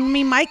 found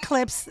me my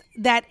clips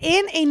that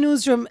in a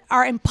newsroom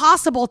are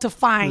impossible to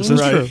find. This is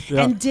true.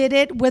 Yeah. And did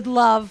it with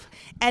love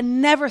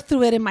and never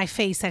threw it in my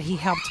face that he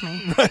helped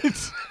me.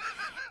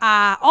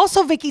 Right.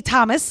 Also, Vicky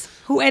Thomas,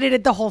 who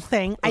edited the whole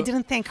thing. I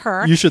didn't thank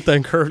her. You should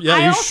thank her. Yeah,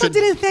 I you also should.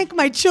 didn't thank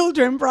my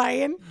children,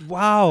 Brian.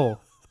 Wow.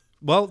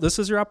 Well, this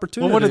is your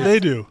opportunity. Well, what did they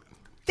do?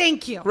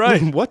 Thank you.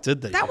 Right. What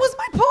did they That do? was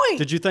my point.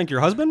 Did you thank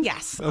your husband?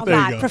 Yes. Oh, a there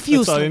you lot, go.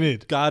 profusely. That's all you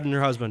need. God and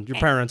your husband. Your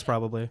parents,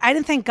 probably. I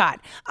didn't thank God.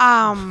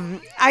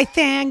 I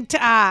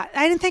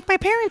didn't thank my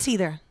parents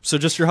either. So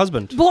just your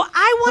husband. Well,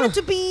 I wanted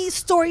to be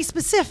story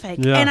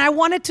specific, and I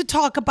wanted to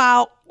talk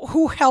about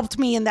who helped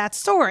me in that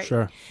story.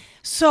 Sure.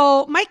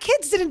 So my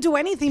kids didn't do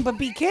anything but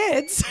be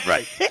kids.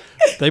 Right.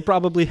 They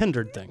probably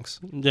hindered things.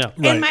 Yeah.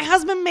 And my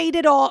husband made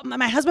it all.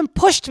 My husband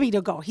pushed me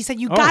to go. He said,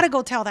 you got to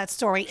go tell that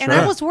story. And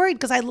I was worried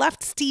because I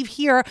left Steve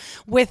here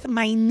with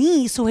my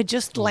niece who had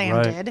just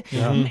landed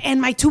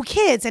and my 2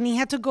 kids. And he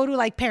had to go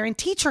to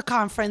parent-teacher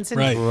conference.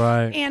 And,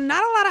 and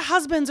not a lot of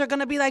husbands are going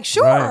to be like,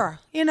 sure,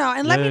 and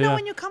let me know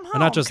when you come home. And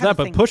not just that,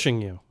 but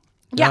pushing you.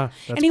 Yeah.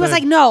 And he was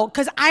like, no,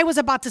 because I was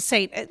about to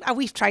say,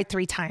 we've tried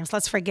 3 times.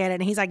 Let's forget it.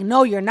 And he's like,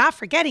 no, you're not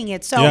forgetting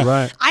it. So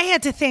I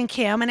had to thank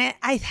him. And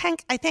I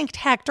thanked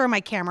Hector,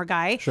 my camera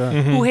guy,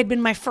 who had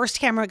been my first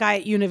camera guy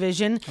at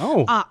Univision.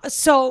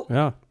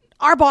 So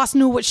our boss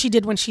knew what she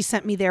did when she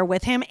sent me there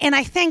with him. And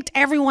I thanked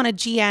everyone at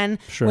GN,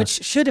 which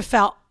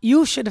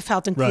you should have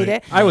felt included.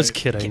 Right. I was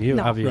kidding you,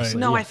 obviously.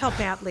 No, I felt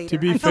bad later. To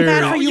be I fair, felt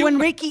bad for you and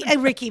Vicky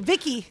and Ricky.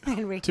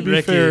 To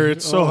be fair,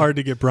 it's so hard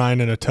to get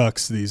Brian in a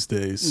tux these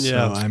days.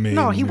 Yeah. So, I mean,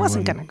 no, he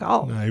wasn't going to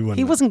go. No,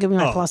 he wasn't giving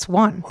me my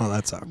 +1. Well,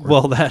 that's awkward.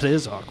 Well, that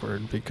is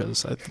awkward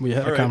because we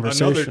had a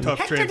conversation. Another tough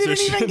Hector transition.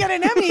 didn't even get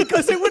an Emmy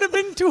because it would have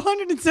been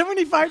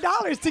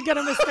 $275 to get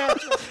him a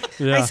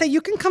statue. I say,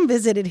 you can come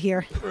visit it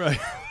here. Right.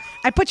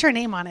 I put your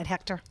name on it,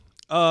 Hector.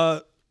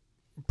 Brian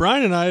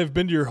and I have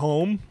been to your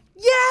home.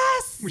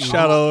 Yes. We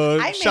shot a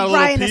I made little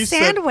Brian piece a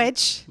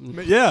sandwich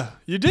yeah,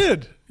 you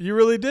did. You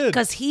really did.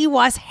 because he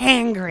was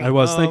hangry. I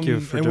was. Thank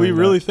you for and doing we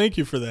really that. thank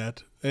you for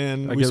that.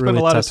 And I we get spent really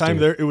a lot testy. of time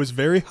there. It was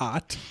very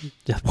hot.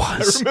 Yeah, it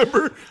was. I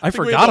remember. I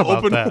think we forgot had to about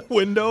open that. A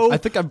window. I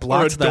think I or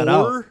blocked a that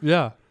door. out.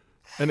 Yeah.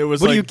 And it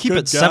was What like, do you keep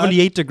good it, God.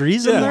 78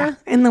 degrees in there?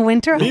 In the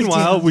winter?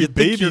 Meanwhile, we You'd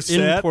think you're in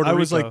babysat. Puerto I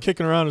was Rico. like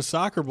kicking around a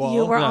soccer ball.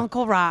 You were Yeah.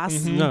 Uncle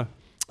Ross. No.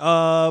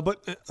 But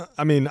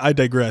I mean, I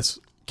digress.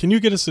 Can you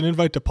get us an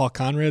invite to Paul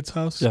Conrad's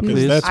house? Yeah, 'Cause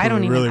please. That's I where don't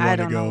we even- really I want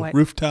to don't know go. what-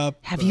 Rooftop.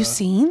 Have you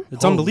seen?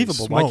 It's Holy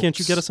unbelievable. Why can't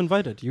you smokes. get us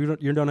invited? You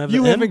don't have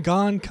You it in? haven't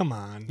gone? Come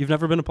on. You've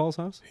never been to Paul's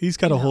house? He's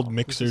got to hold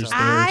mixers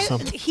there or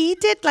something. He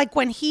did, like,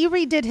 when he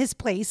redid his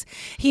place,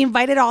 he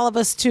invited all of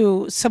us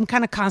to some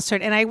kind of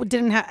concert, and I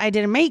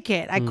didn't make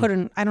it. I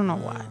couldn't. I don't know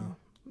why.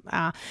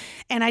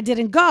 And I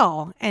didn't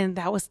go, and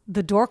that was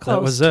the door closed.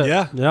 That was it.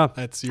 Yeah.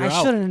 That's you're I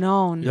out. should have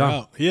known. You're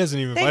out. He hasn't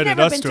even They've invited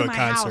never us been to to a my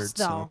concert. house,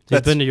 so though. They've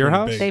that's been to your pretty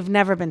house? big. They've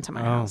never been to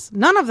my house.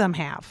 None of them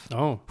have.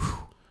 Oh.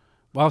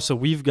 Wow, so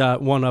we've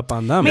got one up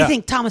on them. I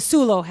think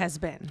Tomasulo has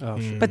been. Oh,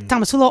 sure. But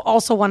Tomasulo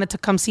also wanted to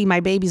come see my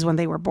babies when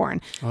they were born.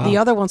 The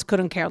other ones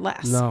couldn't care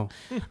less. No,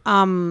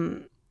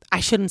 I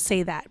shouldn't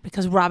say that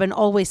because Robin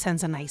always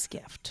sends a nice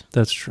gift.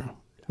 that's true.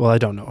 Well, I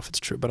don't know if it's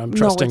true, but I'm No,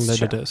 trusting it's that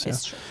true. it is.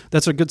 It's true.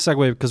 That's a good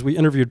segue because we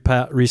interviewed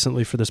Pat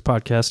recently for this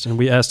podcast, and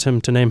we asked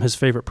him to name his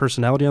favorite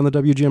personality on the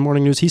WGN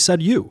Morning News. He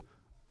said you.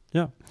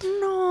 Yeah.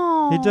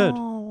 No. He did.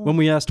 When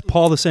we asked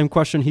Paul the same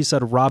question, he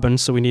said Robin,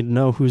 so we need to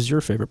know who's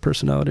your favorite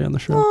personality on the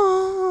show.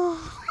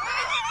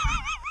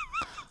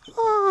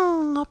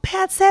 Oh,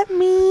 Pat said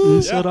me.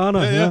 He said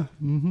Anna,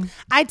 yeah.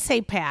 I'd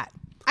say Pat.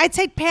 I'd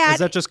say Pat. Is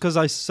that just because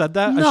I said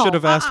that? No, I should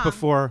have asked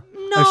before.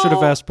 No, I should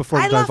have asked before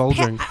I love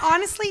divulging. Pat.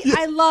 Honestly,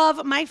 I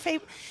love my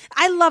favorite.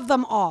 I love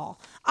them all.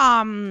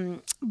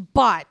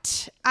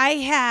 But I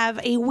have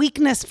a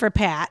weakness for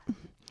Pat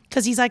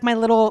because he's like my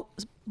little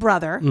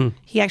brother.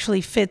 He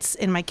actually fits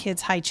in my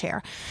kid's high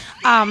chair.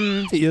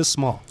 He is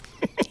small.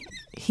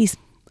 He's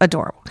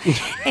adorable.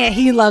 And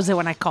he loves it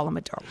when I call him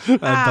adorable.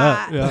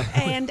 I bet,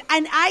 yeah. And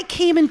I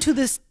came into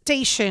the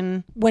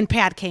station when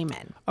Pat came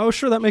in. Oh,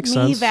 sure, that makes Me,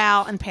 sense.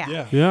 Val, and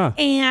Pat. Yeah.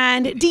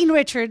 And Dean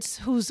Richards,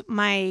 who's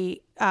my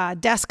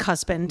desk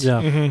husband,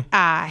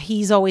 Yeah.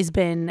 he's always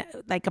been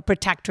like a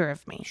protector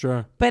of me.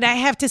 Sure. But I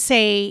have to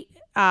say,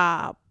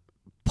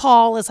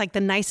 Paul is like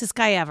the nicest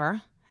guy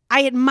ever.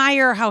 I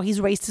admire how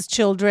he's raised his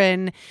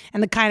children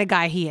and the kind of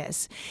guy he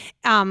is.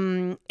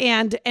 And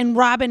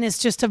Robin is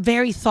just a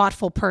very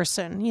thoughtful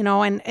person, you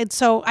know, and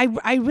so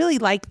I really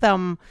like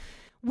them.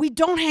 We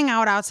don't hang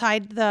out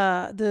outside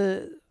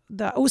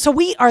so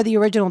we are the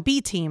original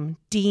B team,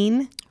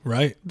 Dean,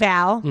 Right.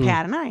 Val,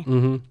 Pat, and I,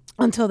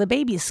 until the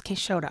babies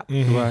showed up.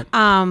 Right.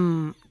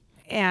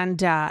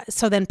 And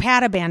so then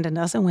Pat abandoned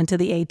us and went to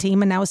the A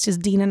team, and now it's just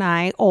Dean and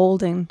I,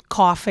 old and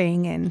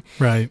coughing and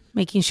Right.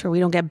 making sure we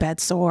don't get bed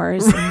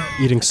sores and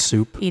Eating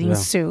soup. eating Yeah.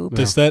 soup.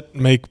 Does that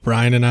make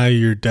Brian and I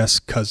your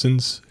desk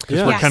cousins? Because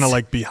Yeah. we're Yes. kind of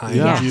like behind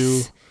Yes.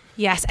 you.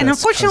 Yes, and Best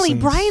unfortunately,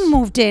 cousins. Brian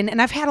moved in,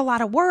 and I've had a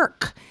lot of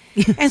work.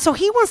 And so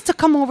he wants to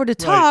come over to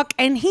talk,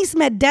 and he's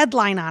met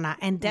deadline Anna,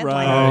 and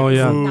deadline Right. Anna Oh, is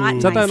yeah. not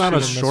Is that nice.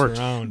 Anna's Shouldn't mess short?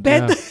 around.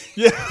 Bed-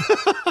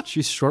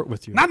 She's short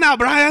with you. Not now,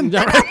 Brian.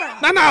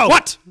 Not now.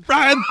 What?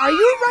 Brian. Are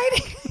you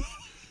writing?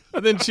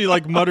 And then she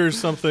like mutters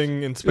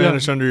something in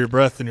Spanish under your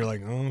breath, and you're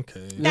like,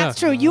 okay. That's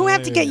true. You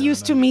have to get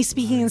used to me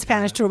speaking in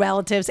Spanish to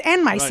relatives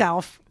and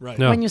myself Right.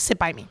 Yeah. when you sit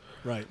by me.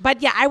 Right.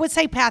 But yeah, I would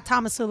say Pat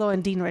Tomasulo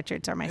and Dean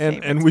Richards are my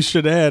favorites. And we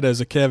should add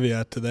as a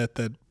caveat to that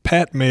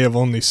Pat may have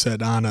only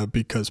said Anna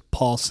because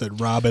Paul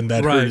said Robin.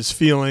 That Right. hurt his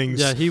feelings.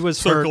 Yeah, he was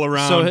circle hurt.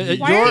 around. So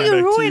Why are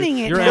you ruining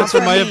it? Your now answer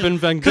for might me? have been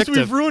vindictive. 'Cause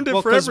we've ruined it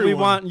for Because we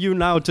everyone. want you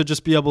now to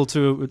just be able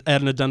to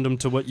add an addendum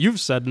to what you've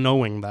said,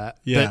 knowing that.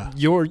 Yeah.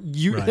 That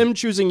Right. him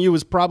choosing you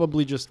is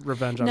probably just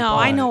revenge on No, Paul.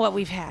 I know what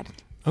we've had.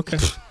 Okay.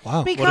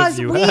 Wow. Because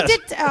you we had? did,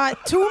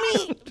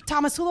 Toomey,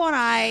 Tomasulo and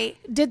I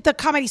did the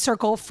Comedy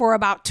Circle for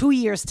about 2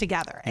 years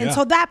together. And Yeah.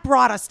 so that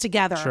brought us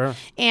together. Sure.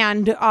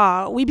 And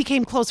we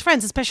became close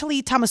friends,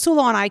 especially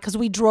Tomasulo and I, because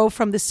we drove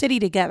from the city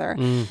together.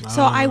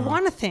 So I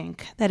want to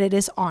think that it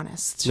is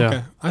honest.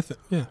 Yeah. Okay.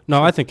 Yeah.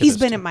 No, I think it He's is,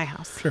 been too. at my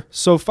house.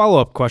 So,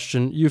 follow-up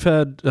question. You've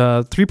had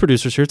 3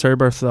 producers here, Terry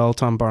Barthel,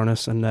 Tom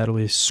Barnes, and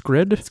Natalie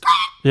Skrid.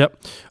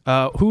 Yep.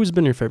 Who's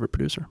been your favorite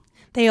producer?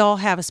 They all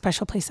have a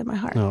special place in my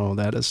heart. No,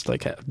 that is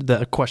like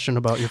the question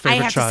about your I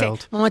favorite have child.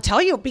 to say, I'm going to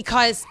tell you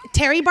because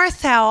Terry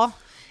Barthel,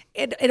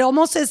 it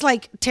almost is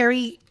like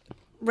Terry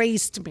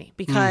raised me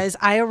because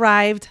I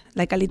arrived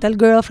like a little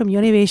girl from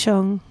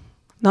Univision,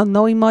 not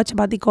knowing much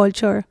about the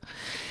culture.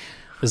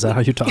 Is that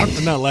how you talk?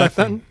 I'm not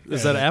laughing.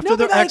 Is that after No,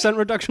 the but like- accent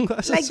reduction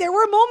classes? Like there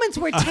were moments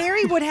where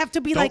Terry would have to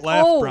be Don't like,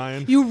 laugh, "Oh,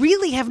 Brian." you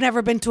really have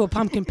never been to a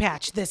pumpkin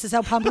patch. This is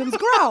how pumpkins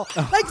grow."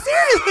 Like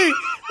seriously,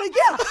 like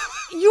yeah,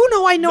 you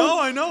know, I know, No,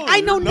 I know. I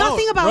know No,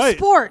 nothing about right.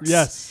 sports.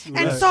 Yes, and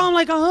right. so I'm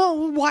like,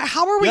 "Oh,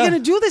 how are we Yeah.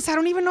 going to do this? I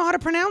don't even know how to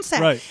pronounce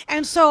that." Right.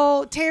 And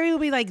so Terry will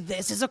be like,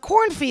 "This is a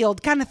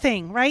cornfield kind of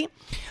thing, right?"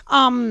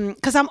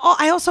 Because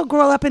I also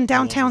grew up in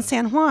downtown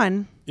San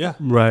Juan. Yeah.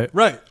 right.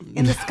 Right.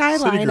 In the City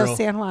skyline girl. of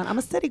San Juan. I'm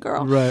a city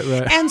girl. Right,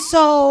 right. And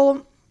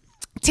so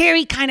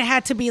Terry kind of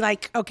had to be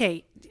like,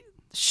 okay,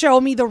 show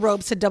me the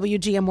ropes at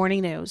WGN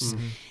Morning News.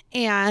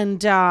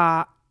 And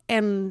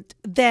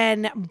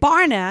then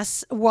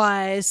Barnes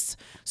was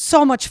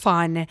so much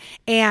fun.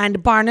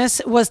 And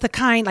Barnes was the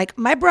kind, like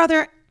my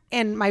brother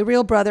and my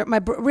real brother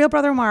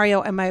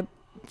Mario and my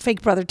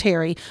fake brother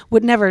Terry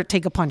would never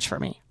take a punch for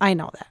me. I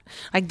know that.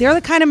 Like, they're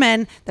the kind of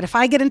men that if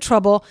I get in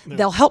trouble,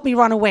 they'll help me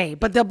run away.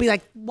 But they'll be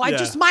like, why'd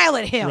you smile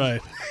at him?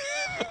 Right.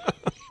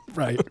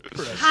 Right.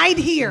 Hide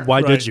here.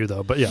 Why did you,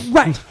 though? But yeah.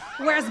 Right.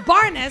 Whereas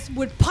Barnes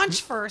would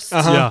punch first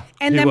Yeah,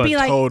 and he then would. be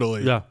like,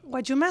 Totally. Yeah.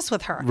 why'd you mess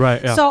with her?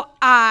 Right, yeah. So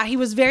he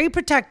was very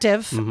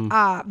protective,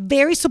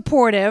 very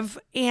supportive,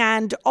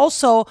 and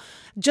also,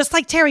 just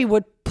like Terry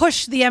would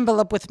push the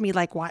envelope with me,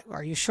 like, "Why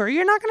are you sure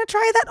you're not going to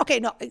try that?" Okay,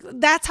 no,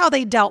 that's how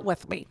they dealt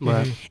with me.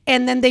 Right.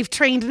 And then they've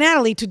trained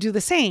Natalie to do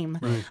the same.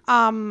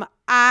 Right.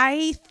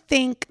 I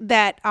think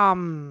that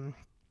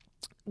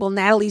well,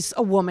 Natalie's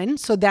a woman,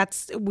 so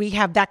we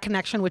have that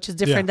connection, which is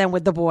different than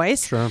with the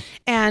boys. Sure.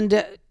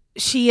 And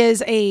she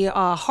is a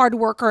hard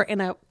worker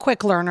and a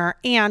quick learner,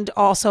 and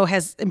also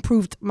has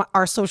improved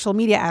our social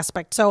media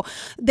aspect. So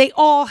they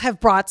all have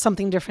brought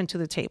something different to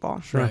the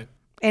table. Sure. Right.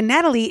 And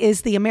Natalie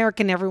is the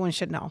American everyone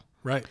should know.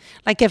 Right.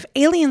 Like, if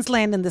aliens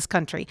land in this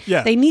country,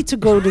 Yeah. they need to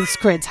go to the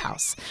Scrids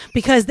house,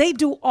 because they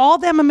do all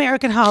them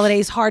American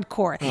holidays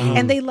hardcore,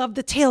 and they love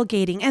the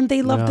tailgating, and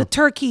they love the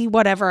turkey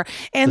whatever,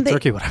 and The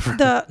turkey whatever.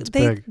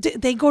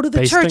 They go to the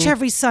Basting? church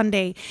every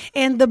Sunday,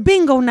 and the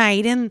bingo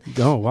night, and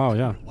Oh, wow,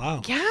 yeah.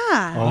 Wow.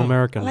 yeah, All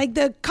American. like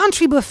the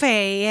country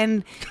buffet,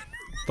 and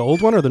The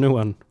old one or the new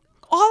one?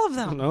 all of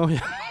them. Oh, yeah.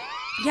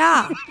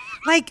 Yeah.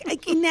 Like,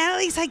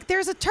 Natalie's like,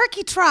 there's a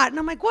turkey trot, and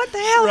I'm like, what the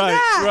hell Right, is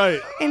that?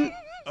 right. And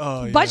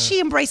Oh, yeah. but she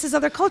embraces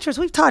other cultures.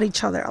 We've taught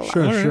each other a lot.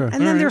 Sure, sure.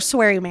 And then there's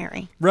Sweary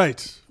Mary.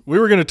 Right. We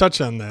were going to touch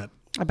on that.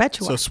 I bet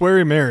you So are.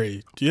 Sweary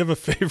Mary, do you have a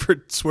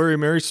favorite Sweary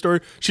Mary story?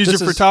 She's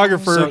This your is-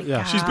 photographer. so,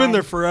 yeah. She's been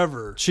there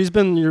forever. She's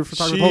been your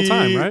photographer the whole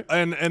time, right?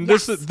 And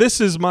Yes. this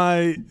is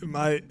my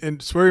and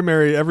Sweary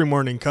Mary every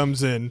morning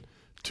comes in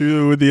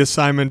to the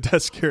assignment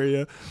desk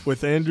area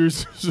with Andrew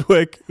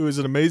Zwick, who is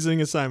an amazing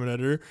assignment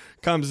editor,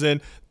 comes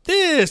in.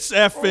 This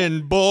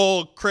effing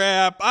bull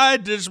crap!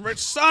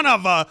 Son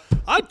of a!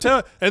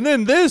 And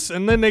then this,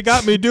 and then they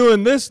got me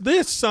doing this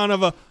son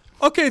of a.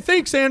 Okay,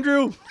 thanks,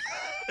 Andrew.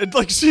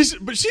 She's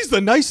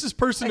the nicest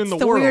person in the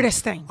It's the world.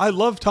 weirdest thing. I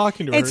love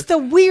talking to her. It's the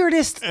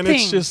weirdest and thing.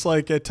 it's just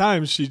like at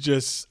times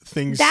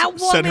things that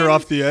set her woman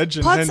off the edge,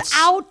 and puts hence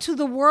out to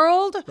the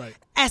world Right.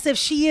 as if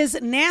she is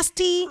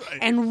nasty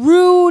and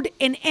rude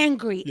and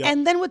angry, Yeah.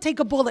 and then would take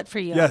a bullet for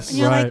you. Yes. And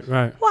you're Right, like,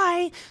 right.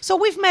 why? So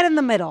we've met in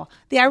the middle.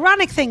 The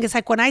ironic thing is,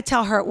 like, when I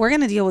tell her we're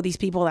going to deal with these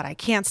people that I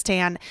can't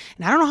stand,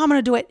 and I don't know how I'm going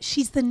to do it,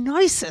 she's the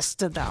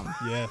nicest of them.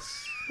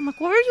 yes. I'm like,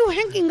 where are you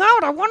hanging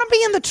out? I want to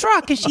be in the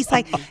truck. And she's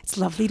like, it's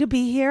lovely to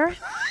be here.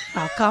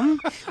 Welcome.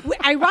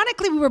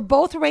 Ironically, we were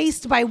both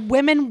raised by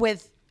women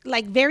with,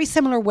 like, very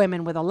similar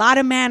women with a lot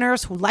of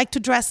manners, who like to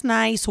dress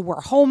nice, who were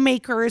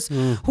homemakers,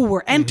 who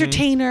were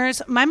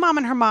entertainers. My mom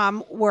and her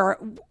mom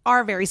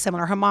are very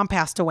similar. Her mom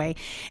passed away.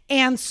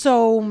 And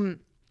so...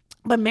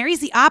 But Mary's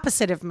the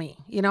opposite of me,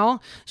 you know?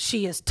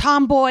 She is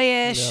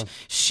tomboyish. Yeah.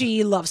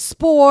 She loves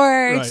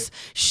sports. Right.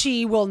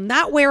 She will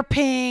not wear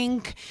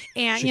pink.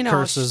 And, she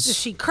curses.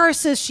 She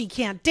curses. She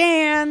can't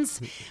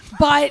dance.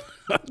 But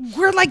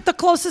we're like the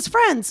closest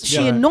friends.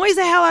 She annoys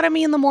the hell out of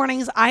me in the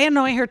mornings. I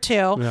annoy her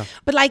too. Yeah.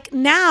 But like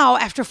now,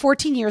 after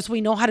 14 years, we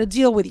know how to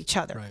deal with each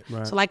other.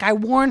 Right. So like I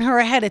warn her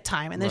ahead of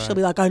time, and then she'll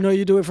be like, I know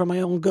you do it for my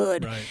own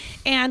good. Right.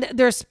 And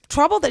there's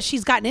trouble that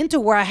she's gotten into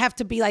where I have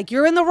to be like,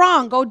 you're in the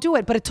wrong, go do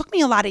it. But it took me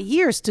a lot of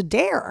years to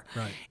dare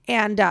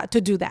and to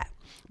do that.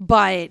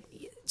 But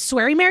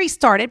Sweary Mary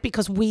started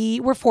because we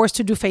were forced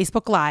to do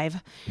Facebook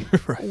Live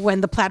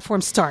when the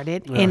platform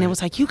started. Right. And it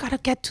was like, you got to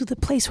get to the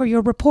place where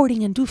you're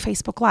reporting and do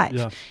Facebook Live.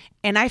 Yeah.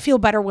 And I feel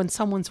better when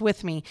someone's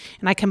with me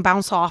and I can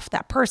bounce off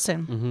that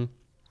person. Mm-hmm.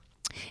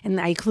 And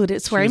I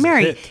included Sweary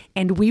Mary.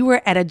 And we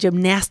were at a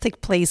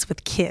gymnastic place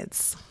with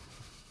kids.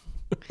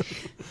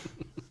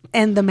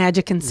 And the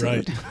magic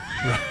ensued.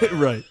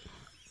 Right.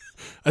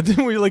 And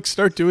then we like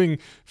start doing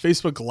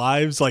Facebook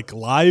Lives like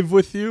live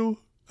with you.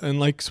 And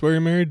like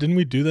Sweary Mary, didn't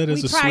we do that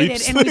as a sweeps thing? We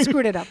tried it and we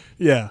screwed it up.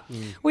 Yeah.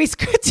 We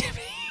screwed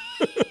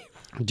it.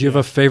 Do you have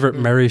a favorite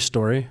Mary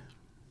story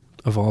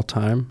of all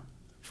time?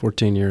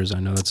 14 years, I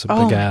know that's a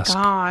big ask. Oh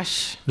my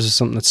gosh. Is there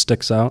something that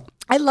sticks out?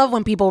 I love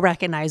when people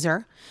recognize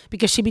her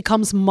because she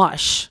becomes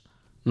mush.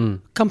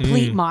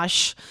 Complete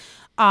mush.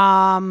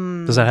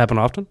 Does that happen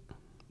often?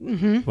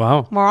 Mm-hmm.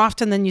 Wow. More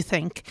often than you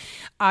think.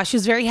 She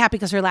was very happy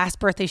because her last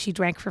birthday she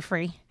drank for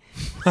free.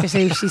 She's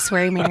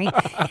Sweary Mary.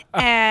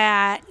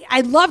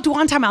 I loved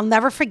one time, I'll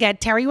never forget,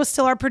 Terry was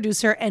still our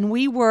producer and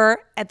we were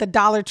at the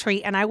Dollar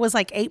Tree and I was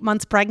like 8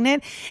 months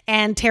pregnant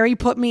and Terry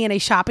put me in a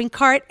shopping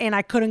cart and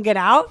I couldn't get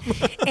out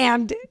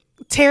and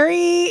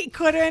Terry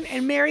couldn't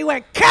and Mary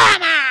went,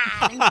 come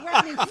on! And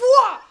grabbed me,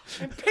 whoa!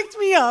 And picked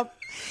me up.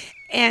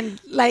 And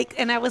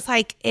I was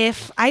like,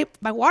 if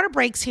my water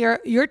breaks here,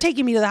 you're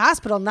taking me to the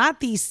hospital, not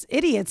these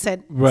idiots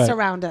that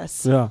surround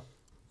us. Yeah.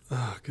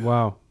 Oh, God.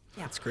 Wow.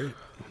 Yeah. That's great.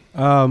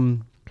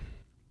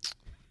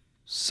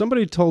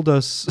 Somebody told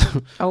us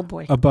oh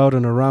boy about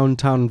an around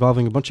town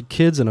involving a bunch of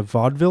kids in a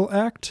vaudeville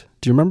act.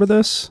 Do you remember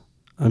this?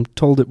 I'm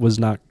told it was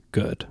not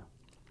good.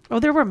 Oh,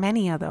 there were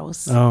many of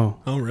those. Oh,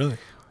 really?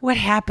 What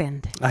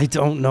happened? I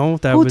don't know.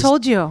 Who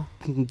told you?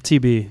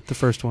 TB, the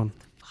first one.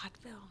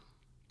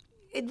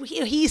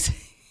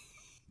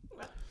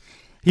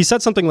 He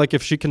said something like,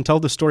 if she can tell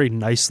the story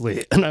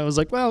nicely. And I was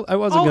like, well, I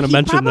wasn't going to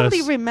mention this.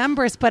 He probably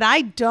remembers, but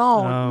I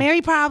don't. No.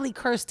 Mary probably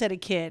cursed at a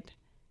kid.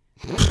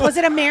 Was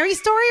it a Mary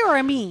story or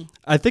a me?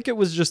 I think it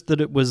was just that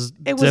it was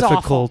difficult.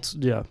 Awful.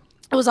 Yeah.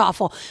 It was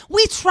awful.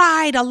 We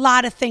tried a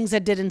lot of things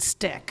that didn't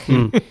stick.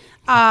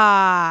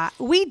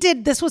 We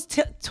did, this was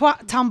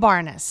Tom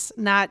Barnes,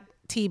 not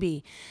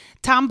TB.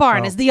 Tom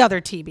Barnes, the other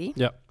TB.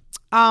 Yeah.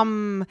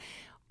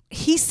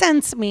 He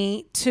sends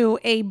me to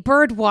a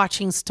bird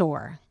watching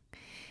store.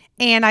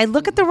 And I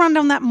look at the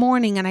rundown that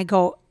morning and I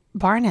go,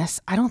 Barnes,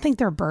 I don't think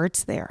there are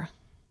birds there.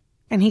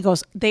 And he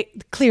goes, they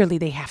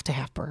have to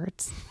have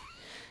birds.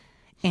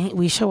 And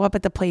we show up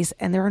at the place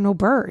and there are no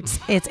birds.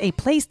 It's a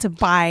place to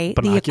buy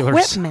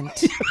binoculars. The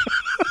equipment.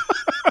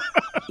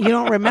 You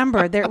don't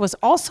remember. There was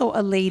also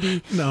a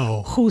lady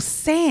who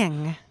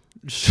sang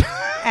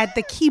at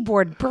the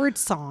keyboard bird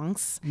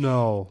songs.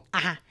 No.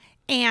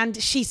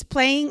 And she's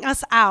playing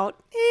us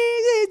out.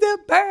 The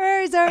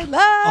birds are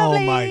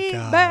lovely. Oh my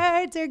God.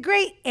 Birds are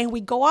great. And we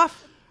go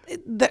off.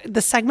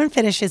 The segment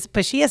finishes,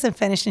 but she hasn't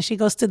finished. And she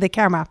goes to the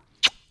camera,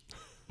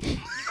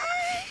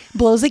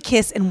 blows a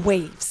kiss and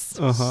waves.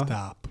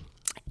 Stop.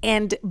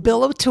 And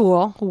Bill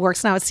O'Toole, who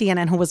works now at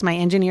CNN, who was my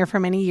engineer for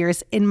many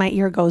years, in my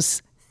ear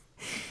goes,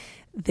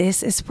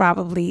 this is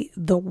probably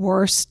the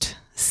worst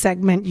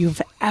segment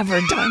you've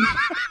ever done.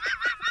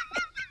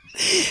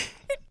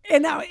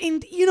 And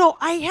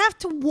I have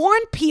to warn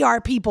PR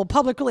people,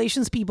 public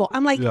relations people.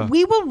 I'm like,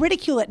 we will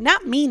ridicule it.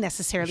 Not me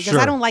necessarily, because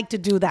I don't like to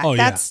do that.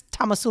 That's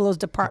Tomasulo's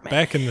department.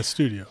 Back in the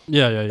studio.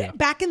 Yeah.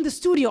 Back in the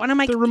studio. And I'm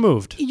like, they're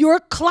removed. Your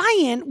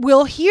client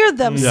will hear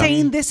them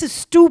saying this is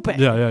stupid.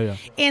 Yeah.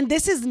 And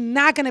this is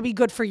not going to be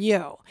good for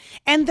you.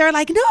 And they're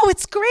like, no,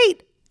 it's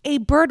great. A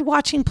bird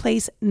watching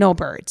place, no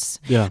birds.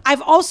 Yeah.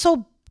 I've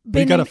also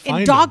been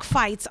in dog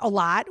fights a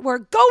lot where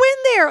go in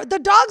there, the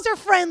dogs are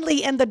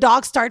friendly, and the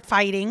dogs start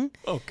fighting.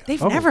 Okay.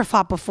 They've never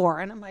fought before.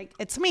 And I'm like,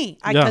 it's me,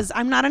 because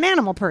I'm not an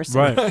animal person.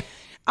 Right.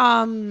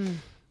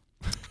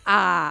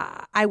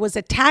 I was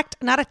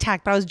not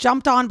attacked, but I was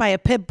jumped on by a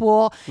pit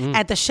bull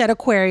at the Shed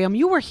Aquarium.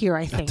 You were here,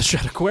 I think. At the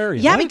Shed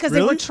Aquarium? Yeah, because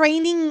they were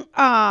training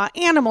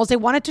animals. They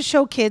wanted to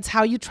show kids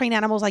how you train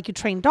animals like you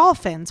train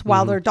dolphins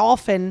while their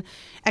dolphin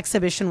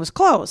exhibition was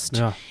closed.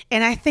 Yeah.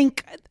 And I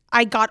think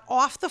I got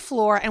off the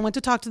floor and went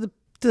to talk to the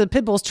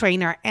pit bull's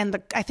trainer,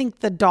 and I think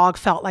the dog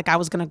felt like I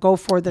was going to go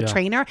for the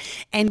trainer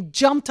and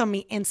jumped on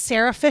me. And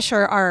Sarah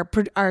Fisher,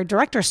 our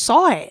director,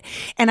 saw it,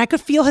 and I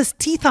could feel his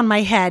teeth on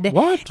my head.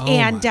 What?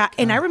 And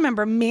I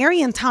remember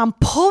Mary and Tom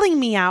pulling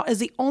me out is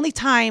the only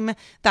time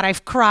that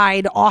I've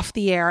cried off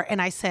the air.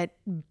 And I said,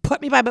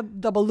 "Put me by the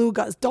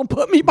belugas. Don't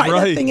put me by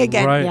that thing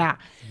again." Right. Yeah.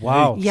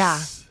 Wow. Yeah.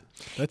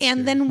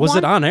 And then was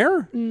it on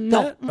air?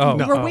 No,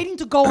 we're waiting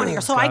to go on air.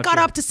 So I got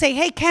up to say,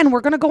 "Hey, Ken, we're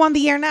going to go on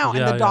the air now,"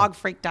 and the dog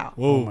freaked out.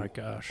 Whoa. Oh my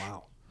gosh!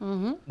 Wow.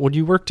 Mm-hmm. When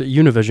you worked at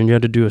Univision, you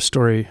had to do a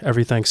story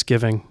every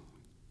Thanksgiving.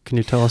 Can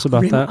you tell us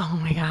about that? Oh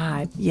my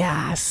God!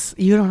 Yes,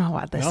 you don't know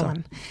about this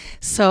one.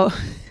 So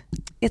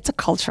it's a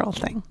cultural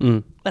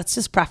thing. Let's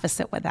just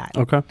preface it with that.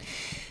 Okay.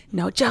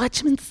 No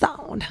judgment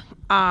zone.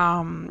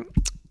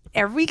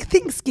 Every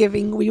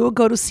Thanksgiving, we will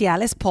go to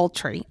Cialis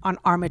Poultry on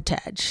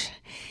Armitage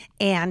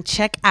and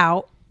check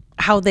out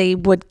how they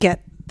would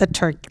get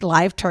the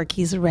live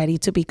turkeys ready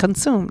to be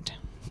consumed.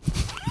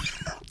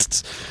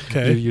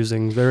 Okay. You're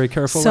using very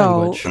careful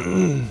language.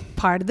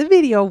 Part of the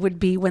video would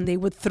be when they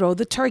would throw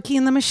the turkey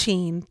in the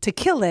machine to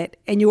kill it,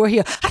 and you were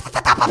here.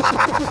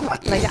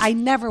 Like, I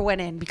never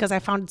went in because I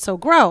found it so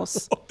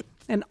gross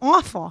and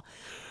awful.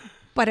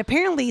 But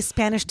apparently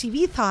Spanish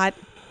TV thought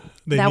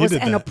that was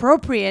an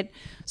appropriate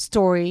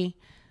story.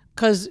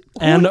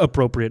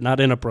 Appropriate,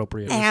 not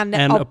inappropriate. And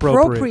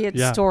appropriate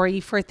story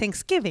for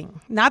Thanksgiving.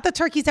 Not the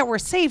turkeys that were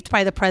saved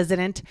by the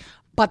president,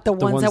 but the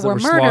ones that were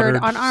murdered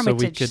on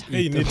Armitage.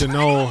 You need to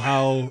know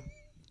how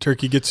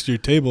turkey gets to your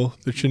table.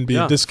 There shouldn't be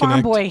a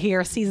disconnect. Farm boy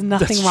here sees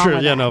nothing wrong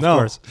with that. Of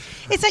course.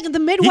 It's like the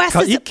Midwest.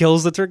 He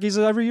kills the turkeys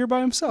every year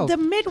by himself. The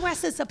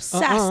Midwest is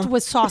obsessed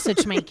with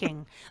sausage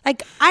making.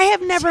 Like, I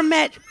have never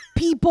met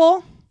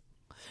people.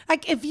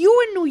 Like, if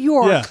you in New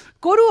York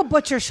go to a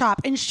butcher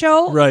shop and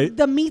show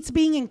the meats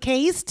being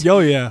encased,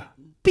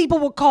 people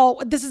will call,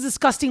 "This is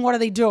disgusting. What are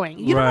they doing?"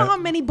 You don't know how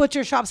many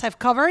butcher shops I've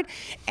covered,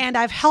 and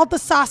I've held the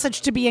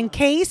sausage to be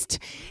encased,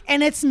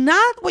 and it's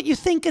not what you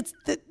think it's.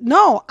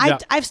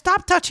 I've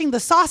stopped touching the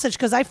sausage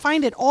because I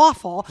find it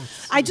awful.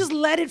 I just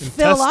let it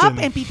fill up,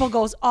 and people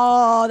goes,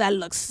 "Oh, that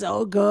looks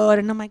so good,"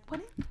 and I'm like,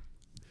 "What?"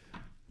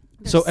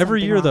 So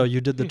every year, though,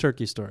 you did the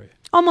turkey story.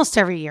 Almost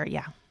every year,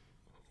 yeah.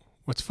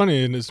 What's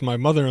funny is my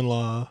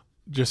mother-in-law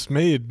just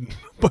made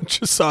a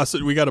bunch of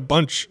sausage. We got a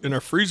bunch in our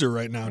freezer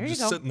right now,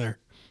 just sitting there.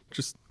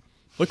 Just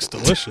looks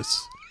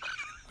delicious.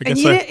 And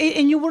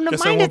you wouldn't have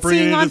minded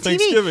seeing on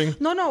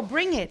TV. No,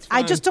 bring it.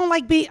 I just don't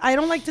like I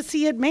don't like to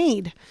see it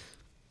made.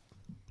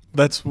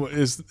 That's what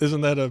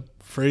isn't that a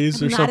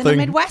phrase or not something? In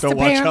the Midwest,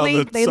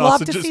 apparently. They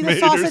love to see the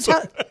sausage.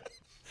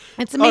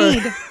 It's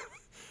made.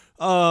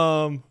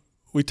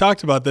 We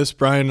talked about this.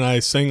 Brian and I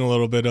sang a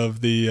little bit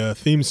of the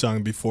theme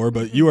song before,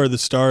 but you are the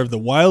star of the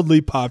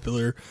wildly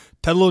popular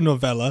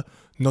telenovela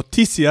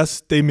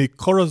Noticias de mi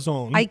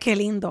Corazón. Ay, qué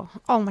lindo.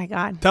 Oh, my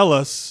God. Tell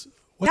us,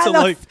 what's it Tell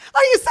us. like?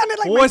 Oh, you sounded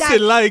like my What's dad.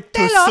 it like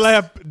to Tell us.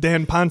 slap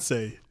Dan Ponce?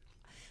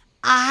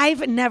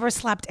 I've never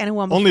slapped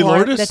anyone before Only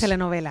Lourdes? the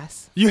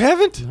telenovelas. You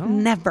haven't?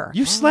 Never.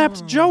 You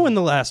slapped Joe in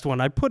the last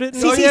one. I put it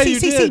in.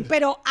 Sí,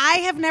 pero I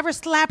have never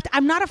slapped.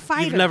 I'm not a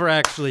fighter. You've never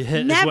actually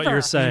hit, Never. is what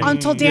you're saying.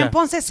 Until Dan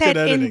Ponce said, Good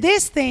editing. in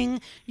this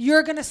thing,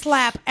 you're going to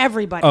slap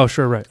everybody. Oh,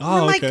 sure, right. And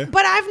I'm like, okay.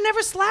 but I've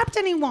never slapped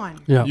anyone.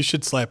 Yeah. You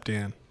should slap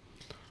Dan.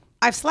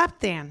 I've slapped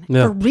Dan.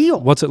 Yeah. For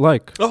real. What's it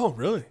like? Oh,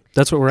 really?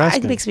 That's what we're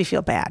asking. It makes me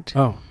feel bad.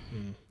 Oh,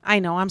 I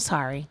know. I'm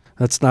sorry.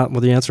 that's not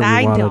what the answer we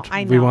I wanted. know.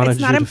 I We know. wanted It's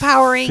not you to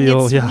empowering.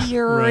 feel- It's yeah.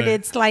 weird. Right.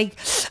 It's like,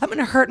 I'm going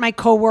to hurt my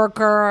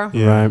coworker.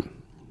 Yeah. Right.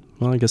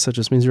 Well, I guess that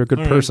just means you're a good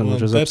All right, person, well,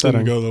 which is that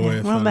upsetting. didn't go the way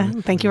I Well,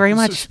 thought. thank you very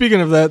much. So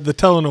speaking of that, the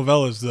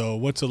telenovelas, though,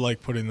 what's it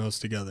like putting those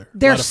together? A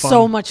They're lot of fun?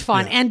 so much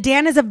fun. Yeah. And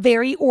Dan is a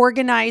very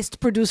organized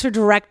producer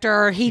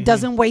director. He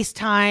doesn't waste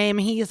time.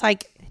 He's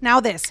like, now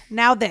this,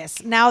 now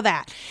this, now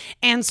that.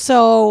 And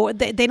so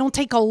they don't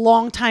take a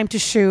long time to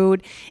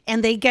shoot,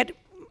 and they get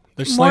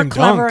They're more slam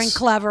clever dunks. and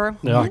clever.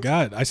 Oh, my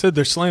God. I said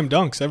they're slam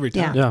dunks every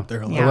time. Yeah. They're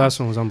The hilarious. last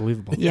one was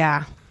unbelievable.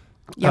 Yeah.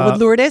 Yeah,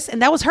 with Lourdes.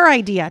 And that was her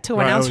idea to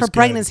Right, announce that her was good.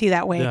 pregnancy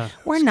that way. Yeah.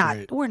 We're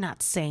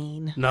not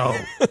sane. No,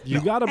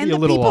 you got to be And a the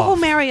little people off.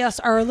 who marry us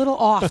are a little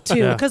off too.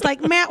 Yeah. Because like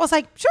Matt was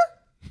like, sure.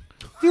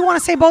 If you want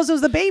to say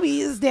Bozo's the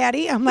baby's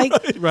daddy, I'm like,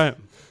 Right.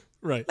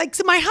 Right. like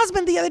so my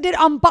husband the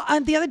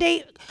other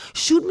day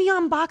shoot me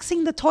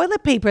unboxing the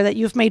toilet paper that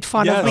you've made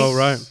fun of Yes. me. Oh,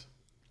 right.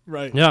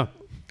 Right. Yeah.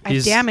 I've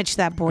He's damaged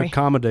that boy.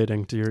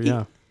 accommodating to your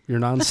your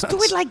Let's nonsense.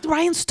 do it like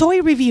Ryan's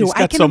toy review. He's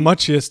got so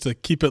much he has to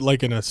keep it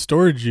like in a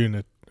storage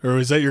unit. Or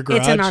is that your garage?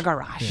 It's in our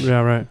garage. Yeah,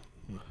 right.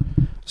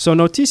 So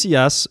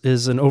Noticias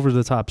is an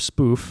over-the-top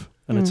spoof,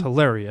 and it's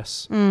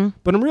hilarious.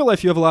 But in real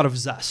life, you have a lot of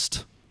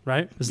zest,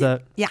 right? Is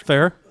that Yeah.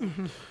 fair? Do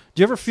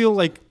you ever feel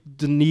like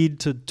the need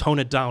to tone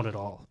it down at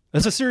all?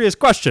 That's a serious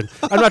question.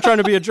 I'm not trying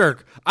to be a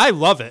jerk. I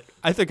love it.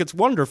 I think it's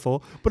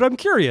wonderful, but I'm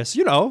curious,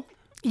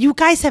 You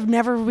guys have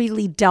never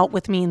really dealt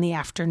with me in the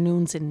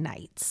afternoons and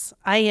nights.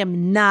 I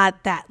am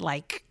not that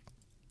like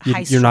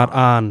high You're not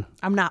strung. on.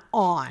 I'm not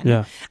on.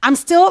 Yeah. I'm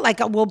still like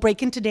we'll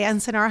break into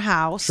dance in our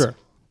house. Sure.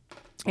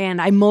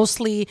 And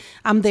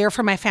I'm there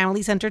for my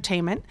family's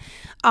entertainment.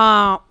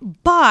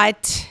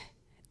 But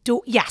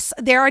yes,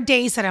 there are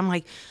days that I'm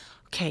like,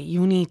 okay,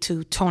 you need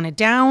to tone it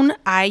down.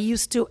 I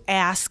used to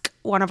ask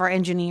one of our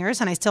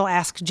engineers, and I still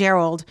ask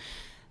Gerald,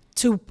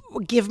 to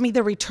give me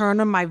the return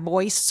on my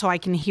voice so I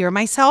can hear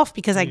myself,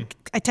 because I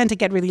tend to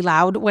get really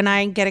loud when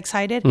I get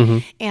excited.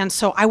 And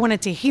so I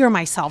wanted to hear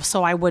myself,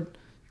 so I would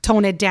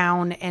tone it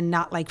down and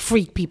not like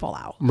freak people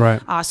out.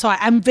 Right. So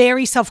I'm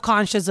very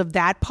self-conscious of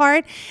that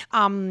part.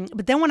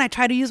 But then when I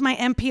try to use my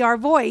NPR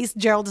voice,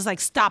 Gerald is like,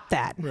 stop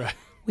that. Right.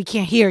 We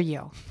can't hear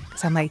you.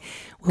 So I'm like,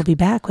 we'll be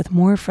back with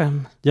more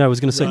from Yeah, I was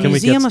going to say, the can we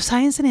Museum get of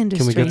Science and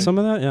Industry. can we get some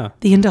of that? Yeah.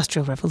 The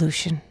Industrial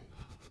Revolution.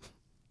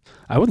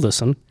 I would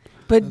listen.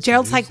 But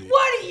Gerald's like,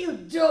 what are you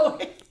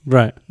doing?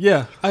 Right.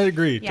 Yeah, I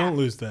agree. Yeah. Don't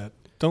lose that.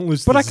 Don't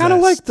lose But the I kind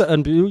of zest. like the,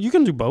 and you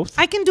can do both.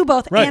 I can do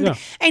both. Right, and yeah.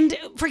 and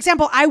for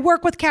example, I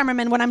work with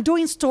cameramen. When I'm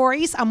doing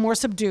stories, I'm more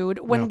subdued.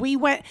 When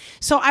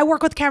so I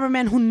work with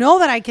cameramen who know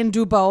that I can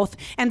do both,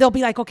 and they'll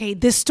be like, okay,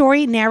 this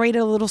story narrated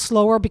a little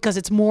slower because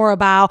it's more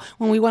about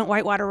when we went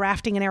whitewater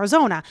rafting in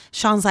Arizona.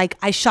 Sean's like,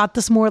 I shot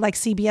this more like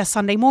CBS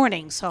Sunday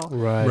Morning. So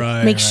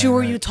Right, make right, sure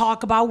right. you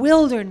talk about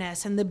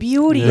wilderness and the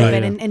beauty Yeah, of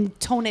it yeah. and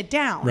tone it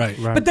down. Right.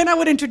 But then I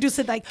would introduce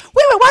it like,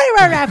 we went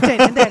whitewater rafting.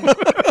 And then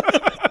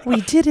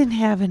we didn't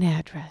have an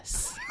address.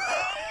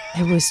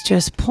 It was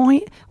just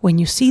when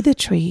you see the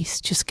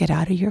trees, just get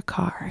out of your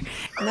car.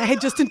 And I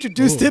had just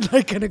introduced it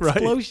like an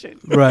explosion.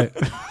 Right.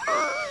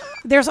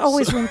 There's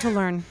always room to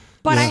learn.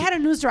 But I had a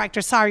news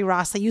director, sorry,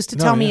 Ross, that used to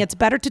tell me it's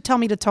better to tell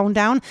me to tone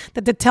down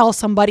than to tell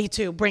somebody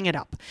to bring it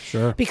up.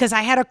 Sure. Because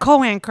I had a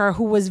co-anchor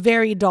who was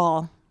very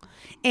dull.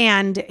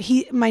 And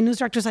my news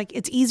director's like,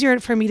 it's easier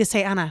for me to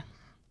say, Anna,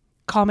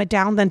 calm it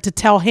down, than to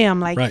tell him,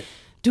 like, Right.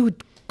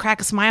 dude,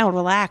 crack a smile,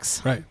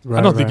 relax. Right. Right,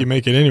 I don't think right. you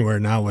make it anywhere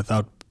now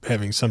without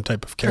having some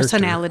type of character.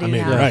 Personality, I mean,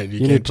 yeah. right. You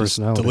You, need can't just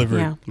personality. deliver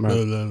Yeah. blah,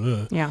 blah,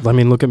 blah. Yeah. I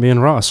mean, look at me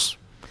and Ross.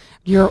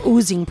 You're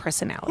oozing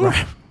personality.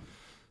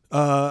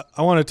 I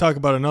want to talk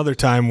about another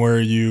time where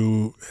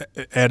you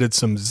added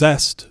some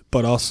zest,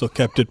 but also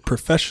kept it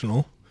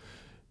professional.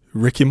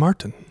 Ricky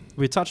Martin.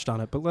 We touched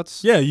on it, but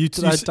let's. Yeah, you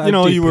dive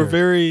you were deeper.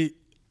 very.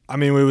 I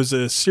mean, it was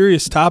a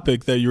serious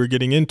topic that you were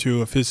getting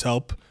into of his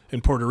help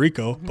in Puerto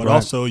Rico, but Right.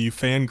 also you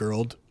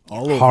fangirled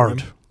all over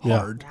Hard. him. Yeah.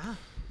 Hard.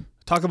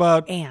 Talk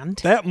about And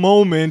that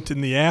moment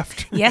in the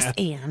aftermath. yes,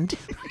 and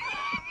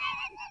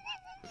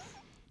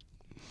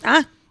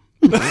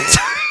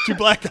You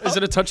black out. Is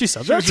it a touchy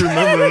subject? Just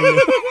remembering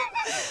it.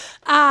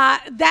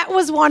 that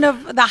was one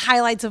of the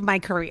highlights of my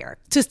career.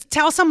 To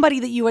tell somebody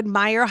that you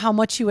admire how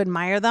much you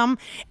admire them,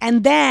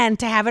 and then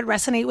to have it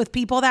resonate with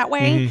people that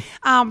way.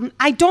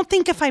 I don't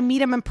think if I meet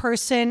them in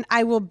person,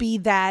 I will be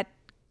that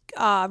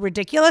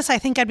ridiculous. I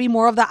think I'd be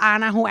more of the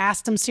Anna who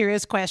asked him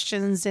serious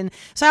questions, and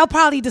so I'll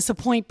probably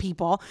disappoint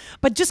people.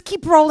 But just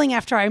keep rolling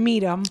after I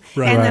meet him,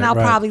 and then I'll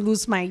probably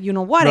lose my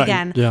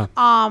again. Yeah.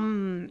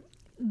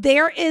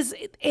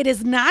 It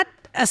is not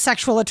a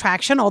sexual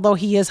attraction, although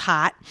he is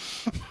hot.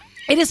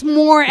 It is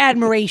more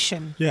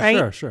admiration,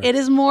 right? Sure. It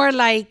is more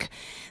like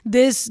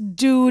this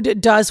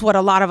dude does what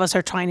a lot of us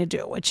are trying to do,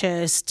 which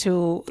is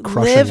to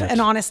live an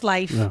honest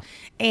life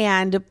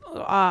and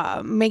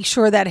make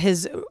sure that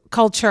his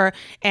culture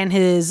and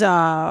his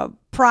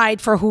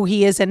pride for who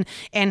he is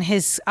and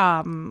his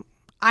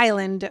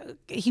island,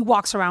 he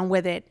walks around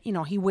with it.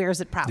 He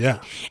wears it proudly. Yeah.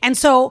 And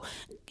so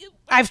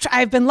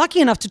I've been lucky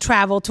enough to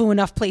travel to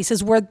enough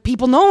places where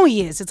people know who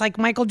he is. It's like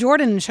Michael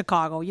Jordan in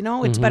Chicago,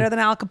 it's better than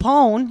Al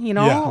Capone,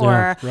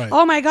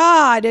 oh my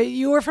God,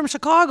 you were from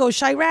Chicago,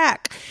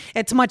 Chirac.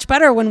 It's much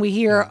better when we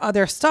hear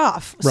other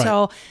stuff. Right.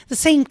 So the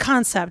same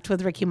concept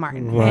with Ricky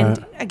Martin. Right.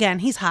 And again,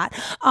 he's hot.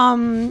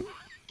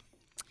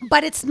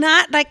 But it's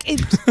not like,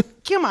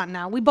 come on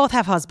now, we both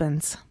have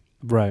husbands.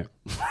 Right.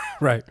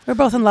 Right. We're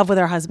both in love with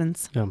our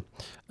husbands. Yeah.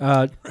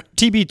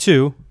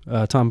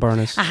 TB2, Tom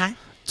Barnes.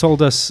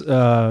 Told us.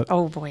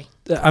 Oh boy!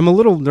 I'm a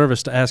little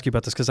nervous to ask you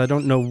about this because I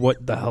don't know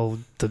what the hell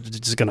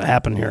is going to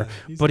happen here.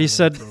 But he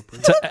said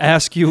to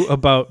ask you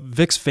about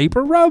Vicks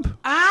Vapor Rub.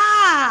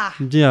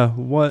 Yeah.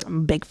 What? I'm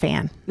a big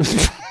fan.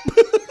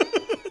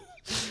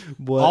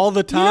 What? All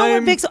the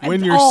time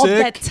when you're all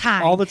sick. The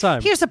time. All the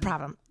time. Here's the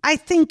problem. I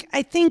think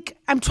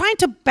I'm trying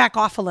to back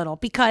off a little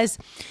because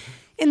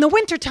in the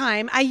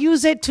wintertime I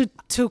use it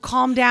to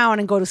calm down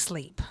and go to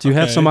sleep. Do you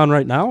have some on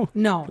right now?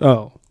 No.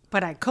 Oh.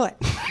 But I could.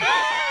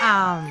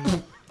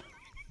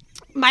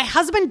 My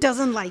husband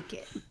doesn't like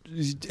it.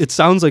 It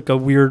sounds like a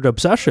weird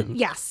obsession.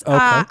 Yes. Okay.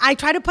 I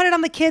try to put it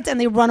on the kids and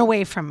they run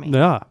away from me.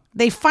 Yeah.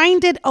 They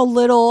find it a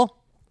little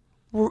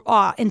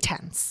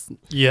intense.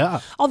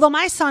 Yeah. Although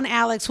my son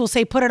Alex will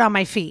say, put it on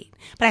my feet.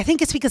 But I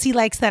think it's because he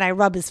likes that I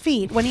rub his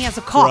feet when he has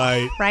a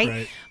cough.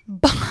 Right.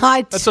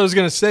 But that's what I was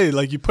going to say.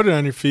 Like, you put it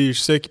on your feet, you're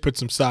sick, you put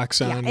some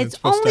socks on. It's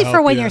only for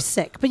when you're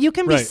sick. But you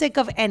can be sick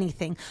of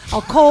anything.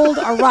 A cold,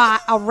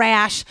 a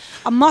rash,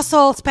 a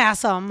muscle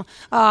spasm,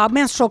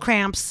 menstrual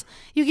cramps.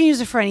 You can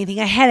use it for anything.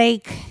 A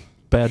headache.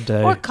 Bad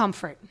day. Or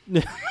comfort.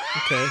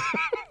 Okay.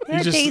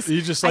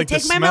 You just I like the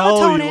take my smell,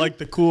 melatonin. you like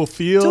the cool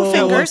feel. Two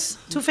fingers.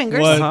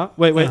 What? Uh-huh.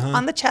 Wait.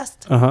 On the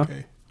chest.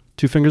 Okay.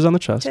 2 fingers on the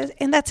chest.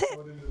 And that's it.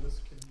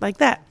 Like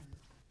that.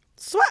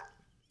 Swat.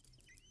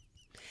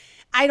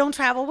 I don't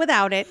travel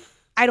without it.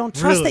 I don't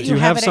trust that you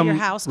have it at your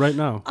house right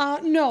now.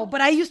 No,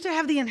 but I used to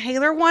have the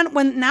inhaler one.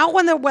 When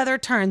the weather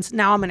turns,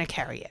 now I'm going to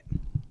carry it.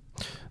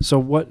 So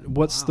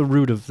what's the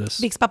root of this?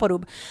 Vicks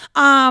Vaporub.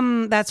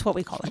 That's what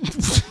we call it.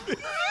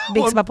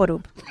 Vicks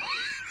Vaporub.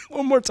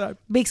 One more time.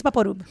 Vicks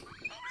Vaporub.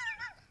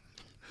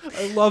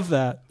 I love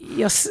that.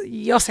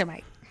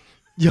 Yosemite.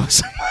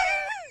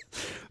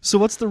 So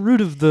what's the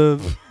root of the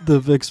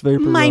Vicks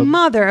Vapor My Rub?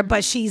 mother,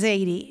 but she's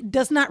 80,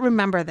 does not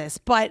remember this,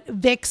 but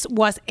Vicks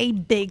was a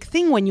big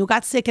thing when you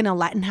got sick in a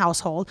Latin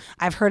household.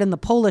 I've heard in the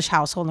Polish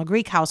household, in the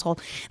Greek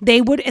household,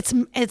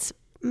 it's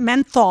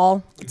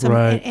menthol,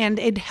 and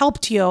it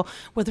helped you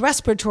with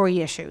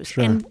respiratory issues.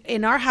 Sure. And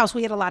in our house,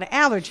 we had a lot of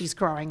allergies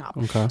growing up.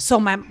 Okay. So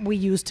we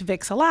used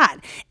Vicks a lot.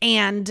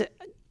 And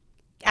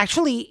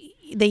actually,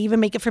 they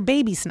even make it for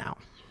babies now.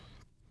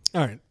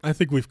 All right. I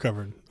think we've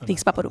covered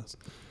Vicks Vaporub.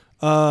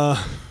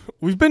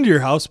 We've been to your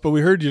house, but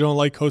we heard you don't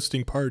like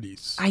hosting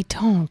parties. I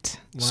don't.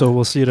 So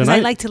we'll see you Because tonight.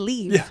 I like to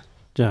leave.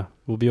 Yeah.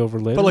 We'll be over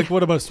later. But like,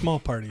 what about a small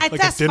party? Like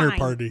a dinner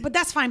party? But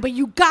that's fine. But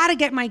you got to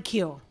get my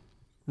cue.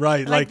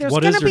 Right. Like there's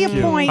what going is to be your a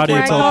cue? point How do you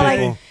where tell I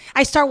go people?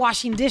 I start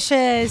washing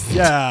dishes.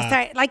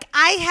 Yeah.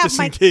 I have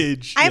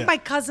Disengage. I have my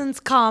cousins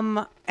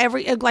come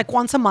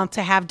once a month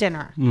to have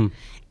dinner.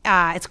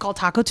 It's called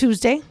Taco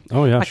Tuesday.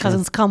 Oh, yeah, My sure.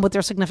 cousins come with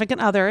their significant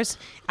others.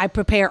 I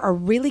prepare a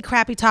really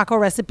crappy taco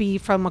recipe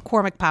from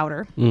McCormick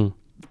powder.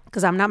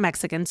 Because I'm not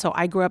Mexican, so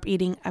I grew up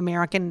eating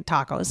American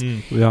tacos,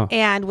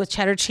 and with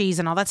cheddar cheese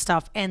and all that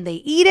stuff. And they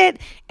eat it,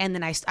 and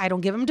then I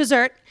don't give them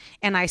dessert,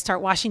 and I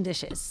start washing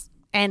dishes.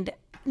 And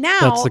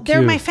now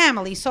they're my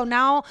family, so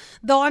now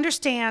they'll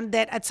understand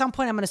that at some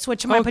point I'm going to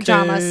switch in my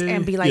pajamas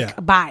and be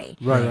like, bye.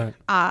 Right.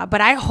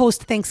 But I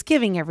host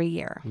Thanksgiving every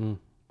year.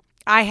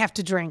 I have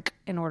to drink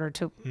in order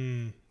to,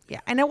 And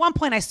at one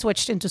point I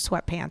switched into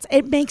sweatpants.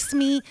 It makes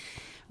me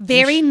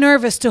very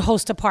nervous to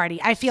host a party.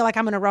 I feel like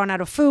I'm going to run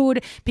out of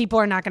food. People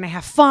are not going to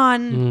have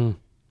fun.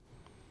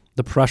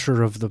 The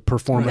pressure of the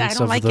performance. I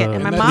don't like it.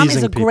 And my mom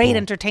is a great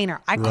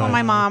entertainer. I call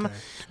my mom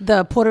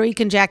the Puerto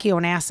Rican Jackie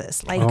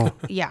Onassis.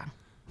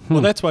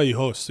 Well, that's why you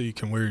host, so you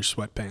can wear your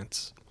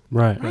sweatpants.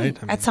 Right. I mean,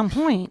 at some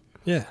point.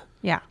 Yeah.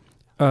 Yeah.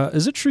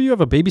 Is it true you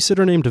have a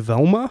babysitter named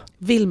Velma?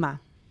 Vilma.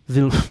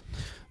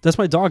 That's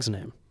my dog's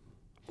name.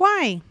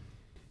 Why?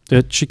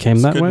 She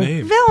came that good way?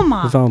 name.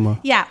 Velma. Velma.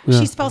 Yeah,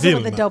 she spells it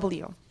with a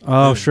W.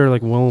 Oh, sure,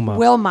 like Wilma.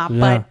 Wilma,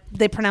 but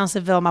they pronounce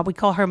it Vilma. We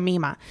call her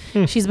Mima.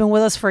 She's been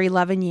with us for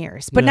 11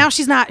 years. But now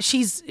she's not.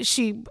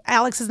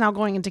 Alex is now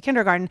going into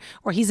kindergarten,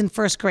 or he's in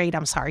first grade.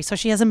 I'm sorry. So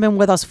she hasn't been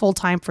with us full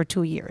time for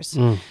 2 years.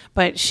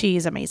 But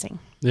she's amazing.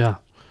 Yeah.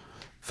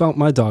 Felt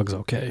my dog's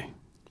okay.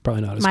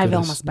 Probably not as My good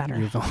Velma's as better.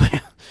 your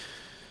Velma.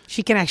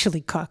 She can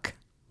actually cook.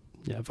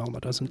 Yeah, Velma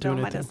doesn't do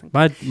Velma anything.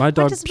 doesn't. My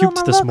dog What does puked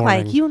Velma this look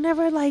morning. like? You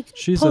never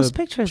post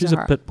pictures She's of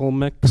a her. pit bull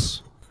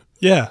mix.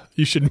 Yeah,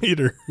 you should meet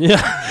her.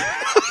 Yeah.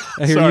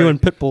 I hear Sorry. you and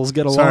pit bulls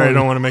get along. Sorry, I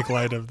don't want to make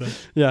light of them.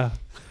 Yeah.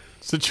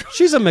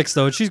 She's a mix,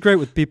 though. She's great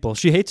with people.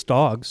 She hates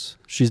dogs.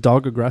 She's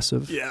dog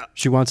aggressive. Yeah.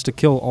 She wants to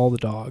kill all the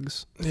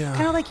dogs. Yeah.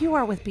 Kind of like you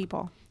are with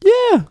people.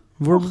 Yeah.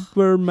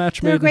 We're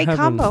match They're made a great in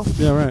heaven. combo.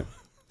 Yeah, right.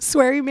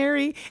 Sweary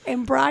Mary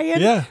and Brian.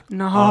 Yeah.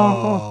 No.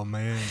 Oh,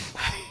 man.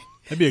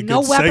 That'd be a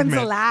No good weapons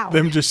segment. allowed.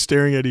 Them just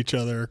staring at each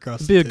other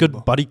across It'd the be a table.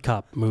 good buddy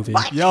cop movie.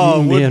 Yeah,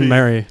 it Me would and be.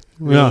 Mary.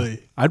 Really? Yeah,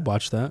 I'd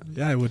watch that.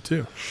 Yeah, I would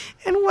too.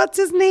 And what's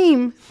his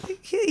name?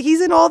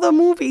 He's in all the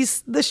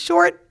movies. The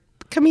short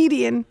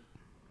comedian.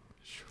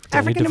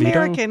 Danny African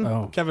American.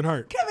 DeVito? Oh. Kevin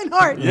Hart. Kevin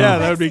Hart. Yeah,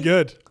 that would be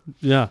good.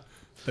 Yeah.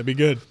 That'd be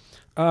good.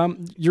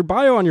 Your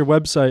bio on your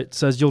website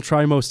says you'll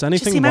try most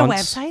anything see my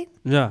once. website?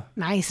 Yeah.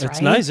 Nice, It's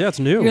right? nice. Yeah, it's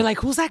new. You're like,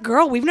 who's that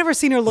girl? We've never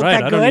seen her look Right,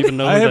 that I good. don't even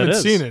know I who that haven't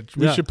is. seen it.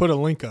 We Yeah. should put a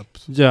link up.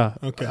 Yeah.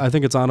 Okay. I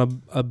think it's on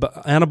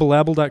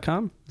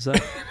AnnaBelabel.com. Is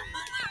that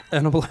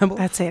AnnaBelabel?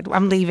 That's it.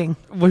 I'm leaving.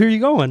 Where are you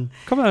going?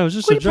 Come on, it was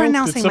just What are a you joke. Did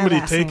pronouncing my somebody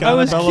last take name? I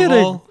was Annabella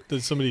kidding. Ball?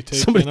 Did somebody take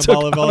Somebody took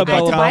Annabella I had to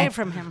Annabella. buy it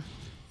from him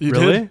You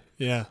Really? did?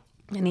 Yeah.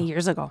 many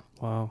years ago.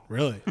 Wow.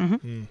 Really?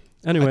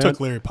 Anyway, I took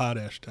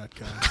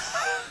LarryPotash.com.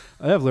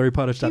 I have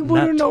LarryPotash.net. You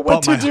wouldn't know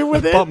what to do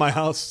with it. Bought my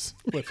house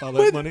with all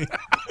that money.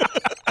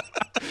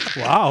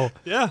 Wow.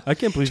 Yeah. I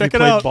can't believe Check you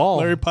it played out.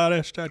 ball.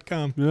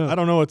 LarryPotash.com. Yeah. I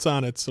don't know what's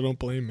on it, so don't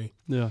blame me.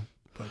 Yeah.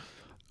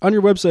 On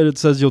your website, it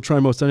says you'll try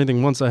most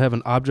anything. Once I have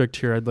an object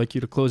here, I'd like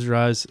you to close your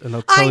eyes and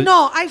I'll tell I you.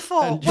 know. I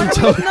fall. And you What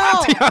tell do me you-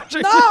 no, the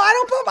object. no, I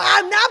don't put.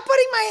 I'm not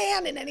putting my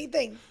hand in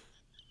anything.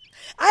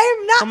 I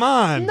am not. Come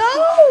on.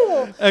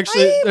 No.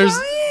 Actually, I there's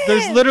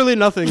Brian. literally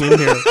nothing in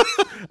here.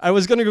 I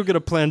was gonna go get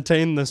a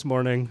plantain this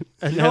morning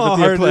and You know have how it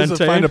be a hard it is to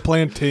plantain. find a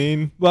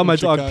plantain? Well, my in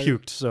dog Chicago?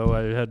 puked, so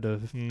I had to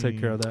take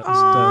care of that.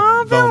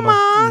 Aw, instead.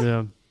 Velma.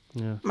 Yeah.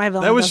 Yeah. My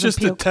Velma That was doesn't just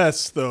puke. a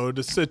test, though,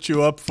 to set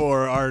you up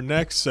for our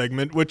next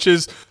segment, which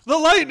is the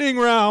lightning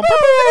round.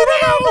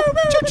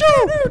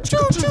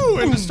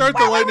 And to start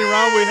the lightning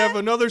round, we have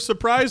another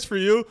surprise for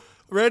you.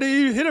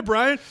 Ready? Hit it,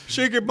 Brian.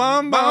 Shake your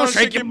bomb, bomb,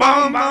 shake your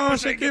bomb, bomb,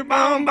 shake your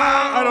bomb,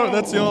 bomb. I don't.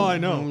 That's the all I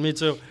know. Me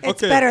too.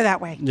 It's Okay. better that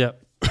way. Yeah.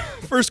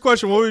 First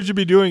question: what would you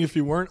be doing if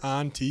you weren't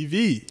on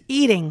TV?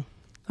 Eating.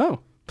 Oh.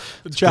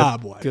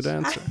 Job-wise. Good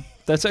answer.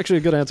 That's actually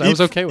a good answer. I was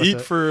okay with eat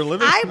it. for a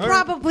living. I All right.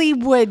 probably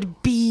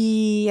would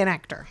be an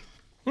actor.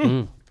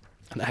 An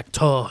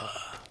actor.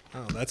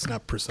 Oh, that's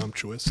not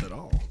presumptuous at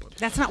all. But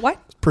That's not what?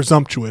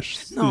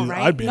 presumptuous. No,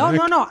 right? I'd be no, an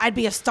no, actor. no. I'd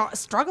be a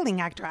struggling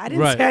actor. I didn't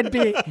Right. say I'd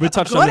be. We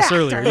touched a on good this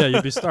earlier. actor. Yeah,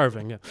 you'd be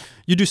starving. Yeah.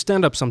 You do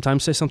stand up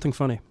sometimes. Say something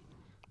funny.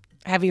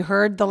 Have you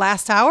heard the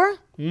last hour?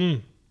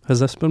 Has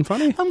this been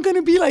funny? I'm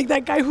gonna be like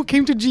that guy who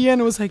came to GN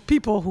and was like,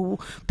 "People who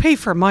pay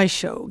for my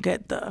show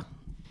get the."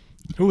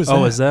 Who was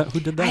Oh, that? is that? Who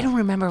did that? I don't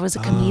remember. It was a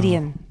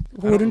comedian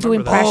who wouldn't do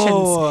impressions.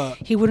 Oh,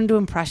 he wouldn't do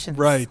impressions.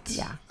 Right.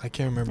 Yeah. I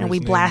can't remember. And we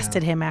his name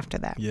blasted now. him after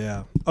that.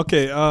 Yeah.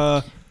 Okay.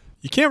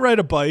 You can't ride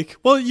a bike.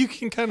 Well, you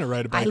can kind of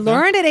ride a bike. I now.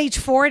 learned at age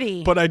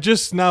 40. But I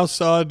just now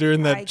saw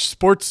during that Like,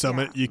 sports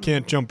summit, you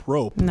can't jump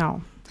rope.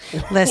 No.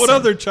 Listen. What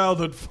other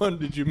childhood fun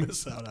did you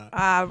miss out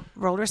on?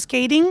 Roller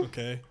skating,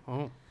 Okay.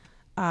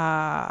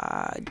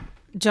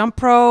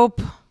 jump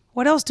rope.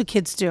 What else do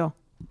kids do?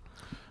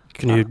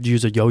 Can you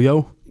use a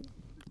yo-yo?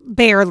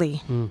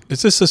 Barely.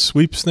 Is this a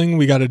sweeps thing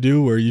we got to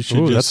do where you should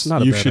Ooh, just that's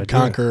not a you bad should idea.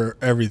 conquer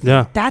everything?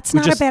 Yeah. That's We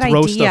not a just bad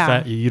throw idea. stuff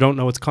at you. You don't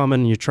know what's coming,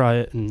 and you try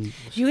it, and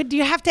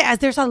You have to ask.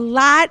 There's a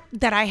lot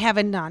that I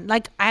haven't done.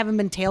 Like, I haven't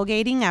been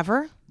tailgating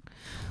ever.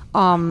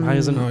 why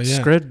isn't Oh, yeah.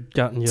 Scrid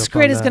gotten you up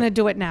Scrid on is that? going to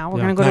do it now. We're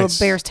Yeah. going to go Nice.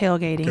 to a Bears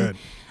tailgating. Good.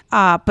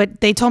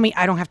 But they told me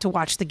I don't have to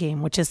watch the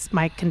game, which is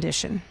my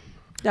condition.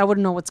 I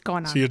wouldn't know what's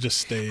going on. So you'll just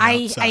stay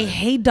I outside.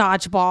 hate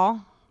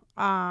dodgeball.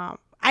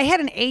 I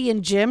had an A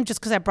in gym just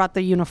because I brought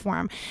the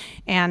uniform,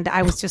 and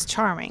I was just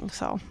charming.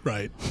 So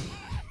Right.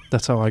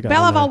 That's how I got.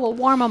 Belleville on will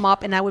warm them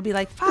up, and I would be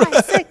like 5,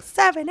 6,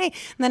 7, 8,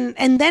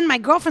 and then my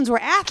girlfriends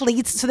were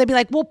athletes, so they'd be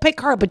like, "We'll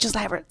pick her, but just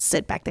have her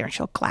sit back there and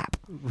she'll clap."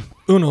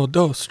 Uno,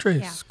 dos,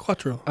 tres, Yeah.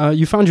 cuatro.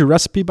 You found your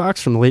recipe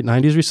box from the late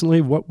 90s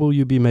recently. What will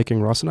you be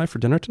making Ross and I for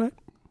dinner tonight?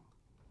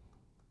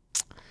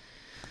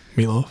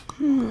 Meatloaf.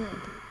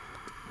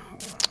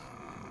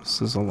 This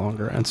is a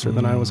longer answer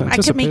than I was I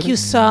anticipating. could make you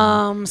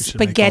some should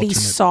make spaghetti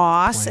alternate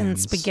sauce and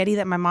plans. spaghetti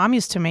that my mom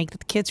used to make that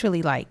the kids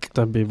really like.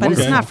 That'd be But it's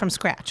wonderful. not from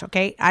scratch,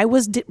 okay? I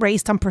was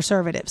raised on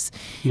preservatives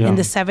Yeah. in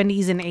the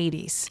 70s and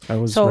 80s. I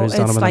was so raised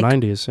on it's them in like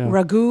the 90s. Yeah.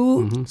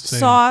 ragu Same.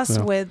 sauce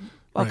Yeah. with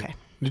okay. Right.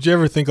 Did you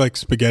ever think like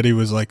spaghetti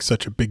was like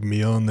such a big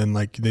meal, and then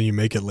then you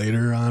make it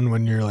later on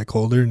when you're like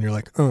older, and you're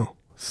like, oh,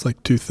 it's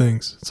like two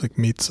things. It's like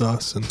meat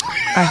sauce and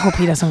I hope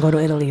he doesn't go to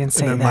Italy and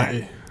say then that.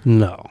 my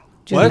No.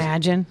 Could you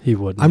imagine? He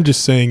wouldn't. I'm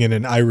just saying in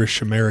an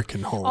Irish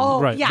American home.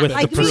 Oh, Right, yeah. with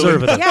like the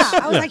preservatives. Yeah,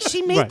 I was Yeah. like,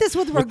 she made Right. this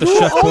with With the ragu,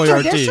 Chef all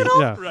Boyardee. traditional?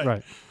 Yeah,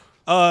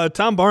 right.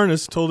 Tom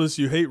Barnes told us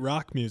you hate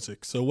rock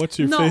music. So what's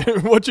your No.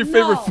 what's your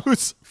favorite No.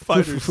 Foo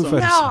Fighters Foo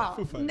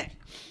song? Fighters.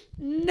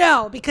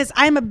 No, because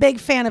I'm a big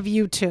fan of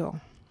U2.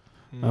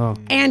 Oh.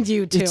 And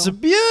U2. It's a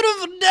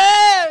beautiful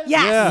day.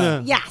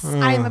 Yes, yes.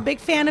 I am a big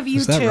fan of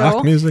Is that U2.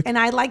 rock music? And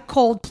I like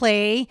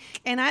Coldplay.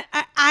 And I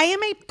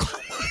am a...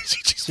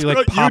 So you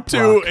like pop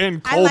U2 rock.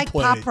 and Coldplay. I like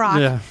pop rock.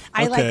 Yeah.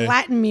 I Okay. like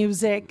Latin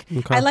music.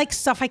 Okay. I like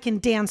stuff I can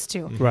dance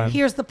to. Right.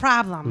 Here's the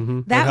problem.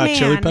 Red That Hot man...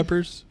 Chili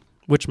Peppers.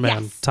 Which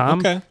man? Yes. Tom?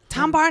 Okay.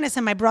 Tom Barnes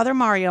and my brother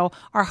Mario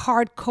are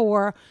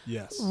hardcore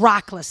Yes.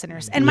 rock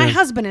listeners. And my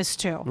husband is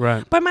too.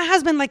 Right. But my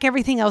husband, like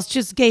everything else,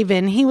 just gave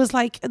in. He was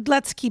like,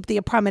 let's keep the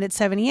apartment at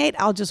 78.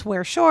 I'll just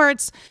wear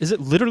shorts Is it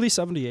literally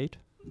 78?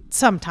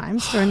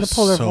 sometimes during the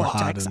polar So hot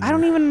vortex. in I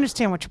don't there. even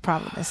understand what your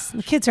problem is.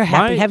 The kids are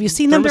happy. My Have you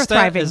seen them? They're thermostat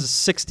thriving. is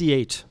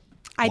 68.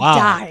 I Wow.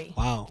 die.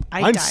 Wow.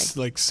 I Mine's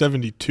die. like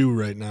 72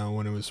 right now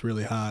when it was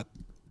really hot.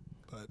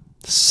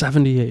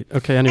 78.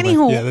 Okay, anyway.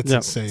 Anywho, Yeah, that's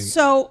insane.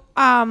 So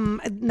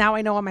now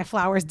I know why my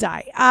flowers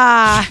die.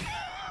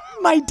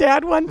 My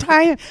dad one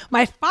time,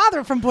 my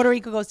father from Puerto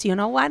Rico goes, you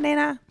know what,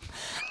 nena?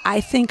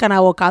 I think an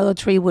avocado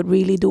tree would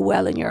really do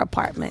well in your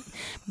apartment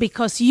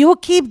because you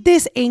keep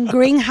this in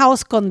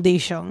greenhouse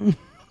condition.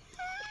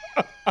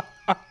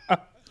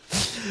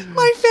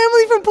 My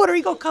family from Puerto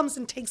Rico comes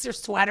and takes their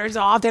sweaters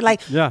off. They're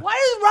like, Yeah. what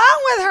is wrong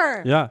with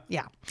her? Yeah.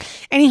 Yeah.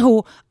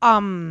 Anywho,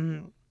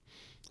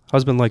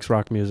 Husband likes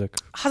rock music.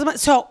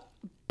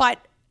 but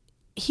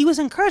he was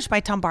encouraged by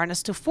Tom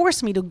Barnes to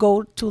force me to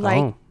go to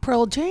like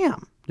Pearl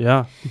Jam.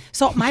 Yeah.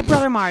 So my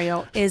brother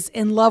Mario is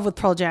in love with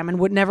Pearl Jam and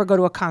would never go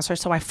to a concert.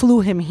 So I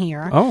flew him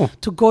here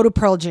to go to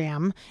Pearl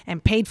Jam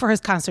and paid for his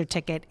concert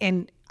ticket.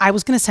 And I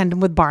was going to send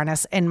him with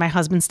Barnes and my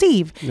husband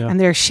Steve. Yeah. And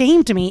they're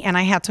shamed me and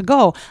I had to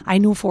go. I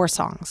knew 4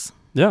 songs.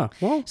 Yeah.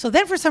 Well, So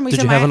then for some reason...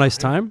 did you have a nice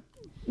time?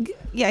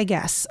 Yeah, I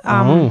guess.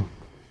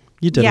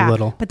 You did a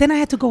little. But then I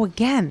had to go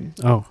again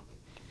Oh.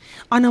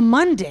 on a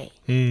Monday.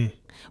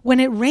 When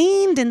it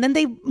rained and then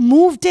they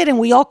moved it and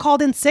we all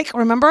called in sick.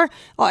 Remember?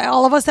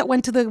 All of us that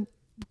went to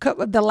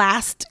the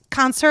last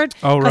concert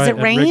Oh, because right, it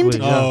at rained. Wrigley,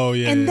 yeah. Oh,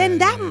 yeah. And then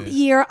that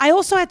year, I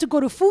also had to go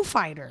to Foo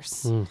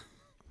Fighters.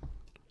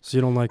 So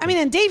you don't like I mean,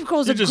 and Dave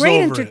Grohl's a You're just great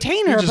over it.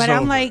 entertainer, You're just but I'm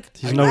over like, it.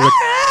 He's no Rick-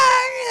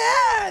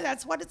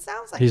 that's what it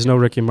sounds like. He's no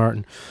Ricky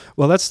Martin.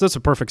 Well, that's a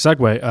perfect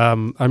segue.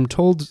 I'm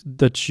told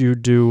that you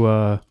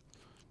do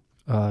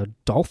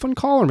dolphin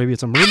call, or maybe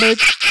it's a mermaid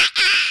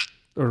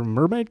or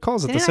mermaid call.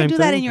 Is it Didn't the same I do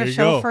thing? that in your There you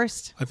show go.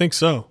 first? I think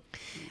so.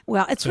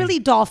 Well, it's really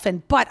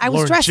dolphin, but I was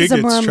Lauren dressed as a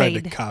Jiggetts tried to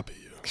mermaid. copy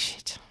you.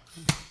 Shit.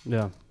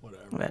 Yeah.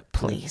 But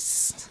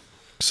please.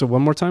 So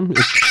one more time.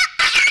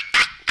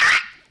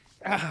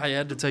 I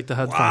had to take the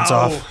headphones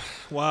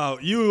off. Wow.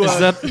 You Is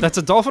that's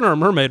a dolphin or a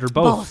mermaid or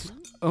both?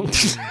 Oh.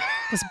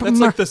 That's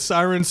like the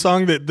siren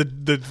song that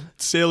the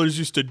sailors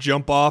used to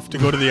jump off to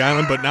go to the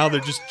island, but now they're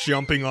just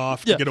jumping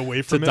off to get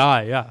away from to it.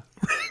 die. Yeah.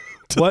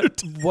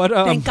 What?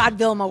 Thank God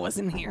Vilma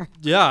wasn't here.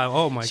 Yeah.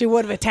 Oh my. She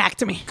would have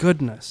attacked me.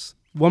 Goodness.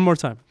 One more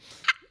time.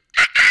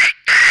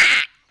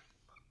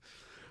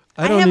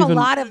 I have a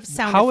lot of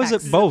sound How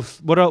effects. is it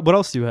both? What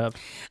else do you have?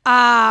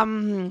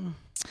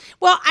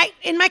 Well,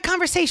 in my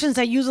conversations,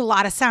 I use a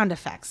lot of sound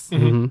effects.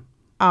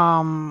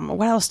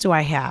 What else do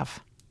I have?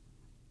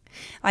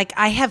 Like,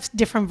 I have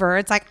different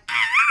birds. Like,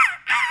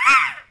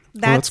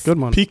 That's a good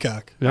one.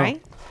 Peacock. Yeah.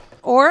 right?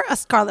 Or a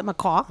scarlet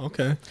macaw.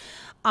 Okay.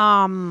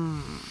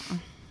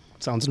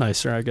 Sounds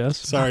nicer, I guess.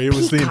 Sorry, it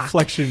was the Peacock.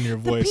 inflection in your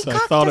voice. I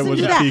Peacock thought it doesn't was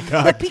do a that.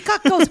 peacock. The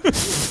peacock goes.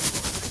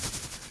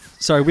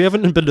 Sorry, we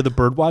haven't been to the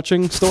bird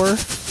watching store.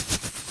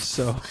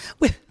 So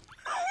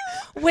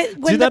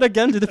do that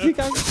again. Do the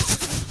peacock.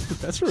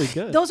 That's really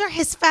good. Those are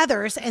his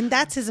feathers, and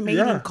that's his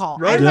mating Yeah, call.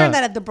 right. I learned Yeah.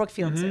 that at the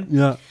Brookfield Zoo.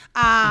 Yeah.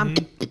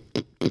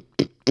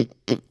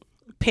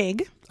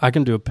 Pig. I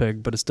can do a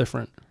pig, but it's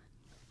different.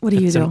 What do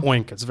you It's do? an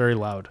oink. It's very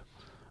loud.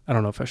 I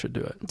don't know if I should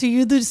do it. Do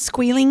you do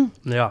squealing?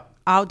 Yeah.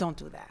 Oh, don't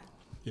do that.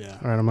 Yeah.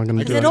 All right, I'm not going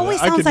to do Because it always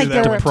I sounds could do like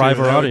that they're Deprive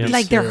our too. That would be audience.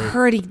 like they're scary.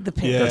 hurting the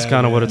pig. Yeah. That's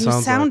kind of what it You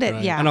sounds sound like.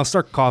 it, yeah. And I'll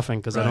start coughing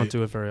because I don't Right.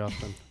 do it very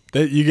often.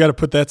 You got to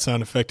put that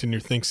sound effect in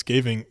your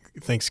Thanksgiving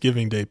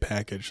Day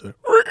package.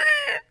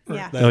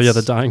 Yeah. Oh yeah,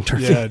 the dying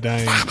turkey. Yeah,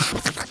 dying.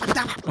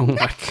 Oh my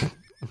God.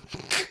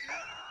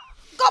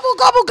 Gobble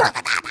gobble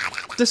gobble.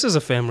 This is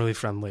a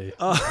family-friendly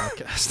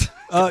podcast.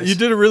 You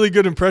did a really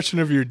good impression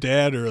of your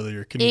dad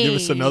earlier. Can you give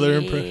us another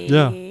impression?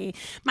 Yeah.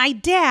 My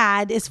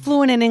dad is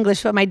fluent in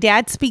English, but my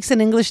dad speaks an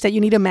English that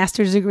you need a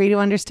master's degree to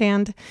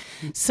understand.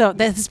 So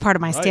this is part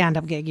of my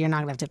stand-up gig. You're not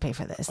going to have to pay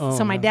for this.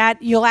 So my dad,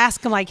 you'll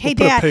ask him like, hey, We'll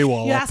put a Dad,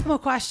 paywall you up. ask him a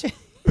question.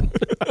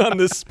 On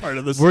this part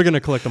of this. We're going to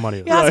collect the money.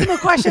 You ask him a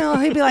question,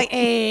 and he'll be like,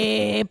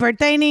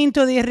 pertaining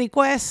to the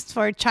request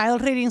for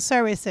child reading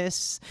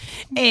services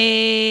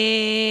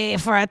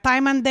for a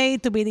time and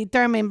date to be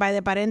determined by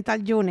the parental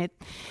unit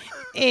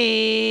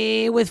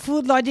with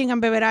food, lodging,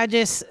 and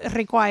beverages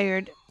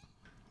required.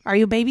 Are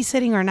you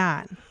babysitting or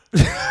not?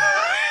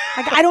 I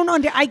I don't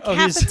know. I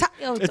have to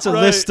tell. It's a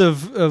list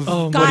of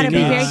Gotta be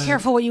very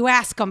careful what you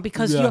ask him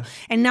because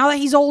and now that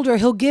he's older,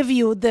 he'll give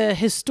you the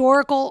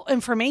historical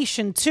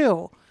information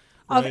too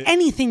of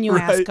anything you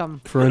ask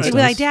him. For instance, he'll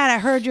be like, Dad, I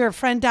heard your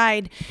friend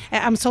died.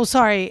 I'm so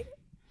sorry.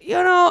 You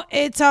know,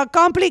 it's a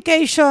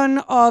complication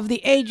of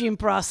the aging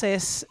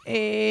process.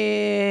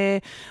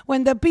 When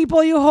the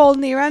people you hold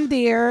near and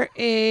dear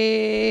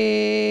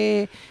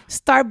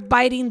start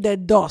biting the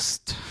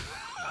dust.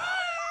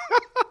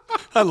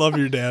 I love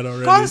your dad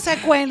already.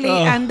 Consequently,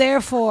 and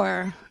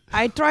therefore,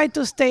 I try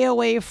to stay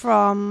away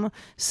from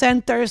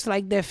centers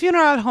like the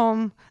funeral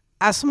home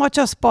as much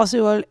as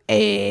possible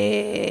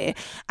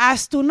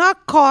as to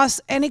not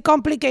cause any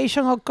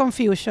complication or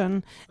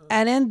confusion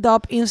and end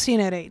up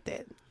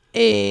incinerated.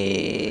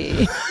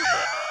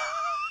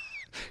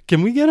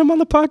 Can we get him on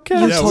the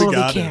podcast? You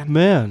totally can.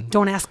 Man.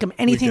 Don't ask him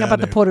anything about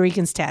the Puerto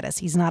Rican status.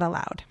 He's not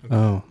allowed.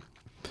 Oh.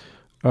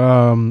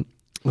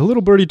 A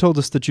little birdie told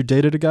us that you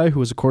dated a guy who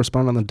was a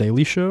correspondent on The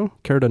Daily Show.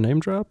 Care to name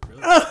drop?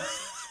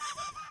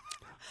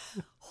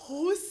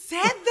 Who said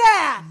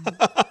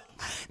that?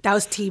 That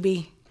was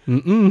TB.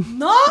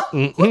 No?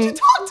 Who'd you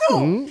talk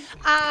to?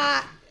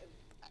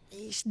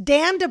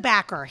 Dan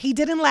DeBacker. He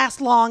didn't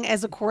last long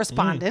as a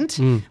correspondent.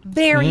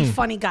 Very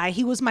funny guy.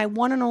 He was my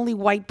one and only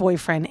white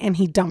boyfriend, and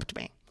he dumped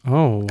me.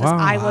 Oh, wow. Because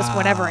I was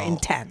whatever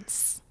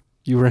intense.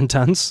 You were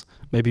intense?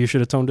 Maybe you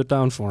should have toned it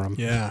down for him.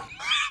 Yeah.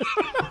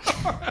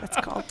 That's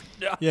called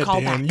Dan,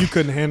 callback. you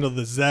couldn't handle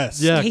the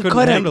zest. Yeah, He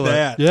couldn't handle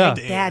that. it. Yeah.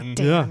 Dan.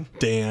 Dan.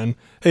 Dan.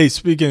 Hey,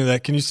 speaking of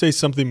that, can you say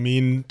something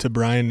mean to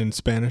Brian in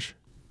Spanish?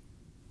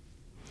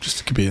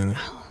 Just it could be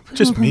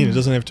just mean. It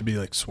doesn't have to be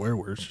like swear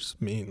words.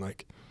 Just mean,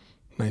 like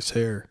nice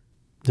hair.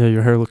 Yeah,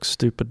 your hair looks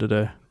stupid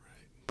today,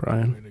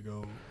 Brian.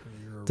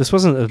 This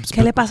wasn't a...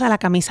 ¿Qué le pasa a la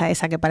camisa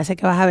esa que parece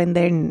que vas a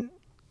vender,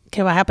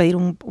 que vas a pedir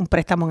un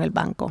préstamo en el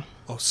banco?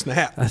 Oh,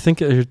 snap. I think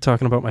you're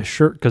talking about my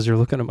shirt because you're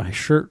looking at my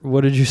shirt.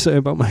 What did you say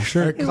about my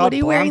shirt? What are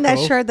you wearing that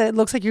shirt that it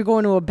looks like you're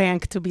going to a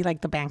bank to be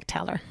like the bank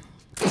teller?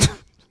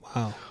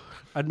 Wow.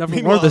 I'd never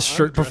wore this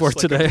shirt before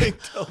today.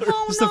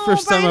 Oh, It's the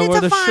first time I wore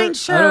this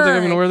shirt. I don't think I'm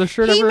going to wear this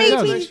shirt ever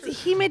again.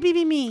 He made me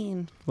be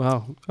mean.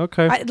 Wow.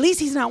 Okay. At least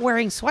he's not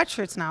wearing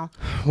sweatshirts now.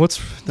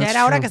 Ya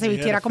era hora que se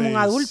vistiera como un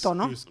adulto,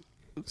 ¿no?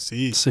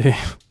 See.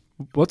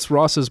 What's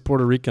Ross's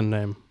Puerto Rican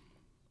name?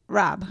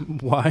 Rob.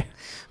 Why?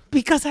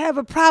 Because I have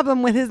a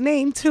problem with his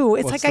name too.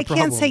 It's What's like I the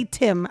can't problem? say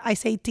Tim. I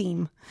say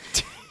Team.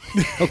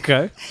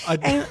 Okay.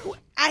 And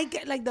I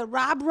get like the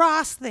Rob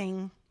Ross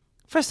thing.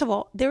 First of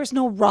all, there is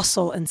no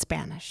Russell in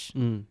Spanish.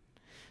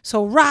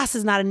 So Ross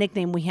is not a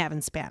nickname we have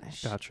in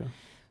Spanish. Gotcha.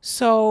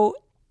 So,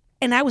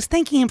 and I was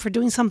thanking him for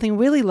doing something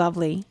really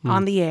lovely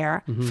on the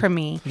air for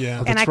me.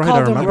 Yeah. And I right, called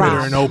I him remember.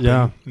 Rob. An open,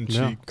 Yeah. and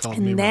Yeah. she called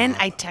me And then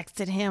Rob. I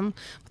texted him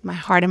with my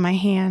heart in my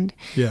hand.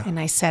 Yeah. And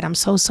I said, I'm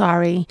so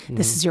sorry.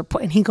 This is your...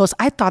 And he goes,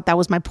 I thought that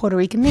was my Puerto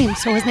Rican name.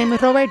 So his name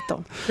is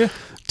Roberto.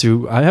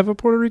 Do I have a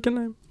Puerto Rican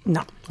name?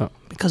 No. Oh.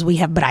 Because we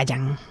have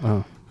Brian.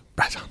 Oh.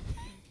 Brian.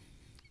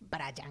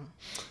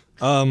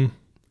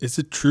 Is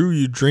it true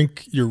you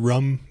drink your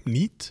rum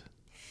neat?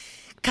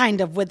 Kind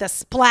of, with a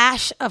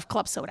splash of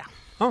club soda.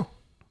 Oh.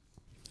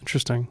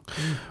 Interesting.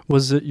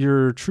 Was it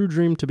your true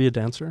dream to be a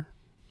dancer?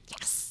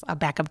 Yes. A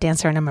backup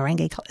dancer in a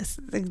merengue class.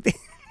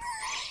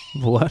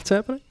 What's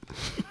happening?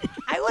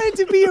 I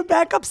wanted to be a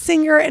backup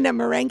singer in a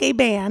merengue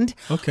band.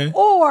 Okay.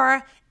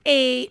 Or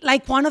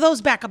one of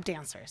those backup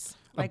dancers.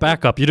 A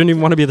backup. You didn't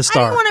even want to be the I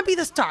star. didn't want to be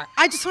the star.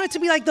 I just wanted to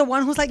be like the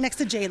one who's like next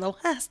to J-Lo.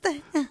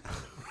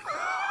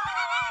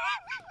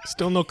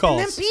 Still no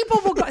calls. And then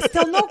people will go,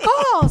 still no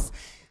calls.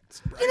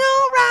 You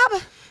know,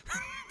 Rob.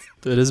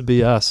 It is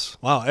BS.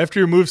 Wow. After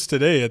your moves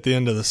today at the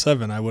end of the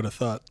 7, I would have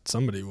thought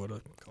somebody would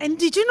have. And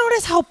did you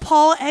notice how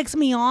Paul eggs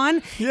me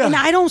on? Yeah. And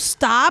I don't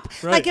stop?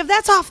 Right. Like, if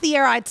that's off the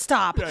air, I'd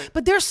stop. Right.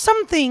 But there's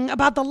something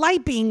about the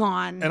light being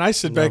on. And I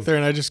sit back there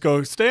and I just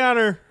go, stay on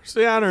her.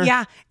 Stay on her.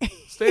 Yeah.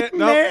 Stay,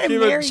 no,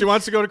 Mary, she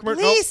wants to go to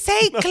commercial. Please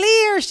say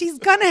clear. She's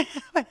going to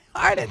have a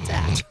heart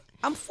attack.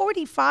 I'm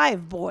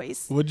 45,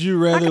 boys. Would you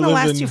rather Not going to live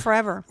last in you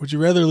forever. Would you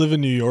rather live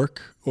in New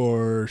York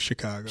or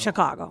Chicago?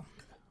 Chicago.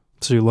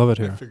 So you love it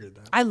here. I figured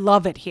that. I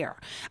love it here.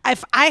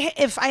 If I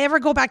ever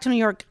go back to New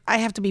York, I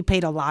have to be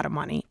paid a lot of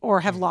money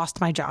or have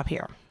lost my job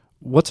here.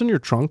 What's in your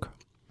trunk?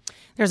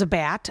 There's a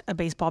bat, a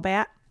baseball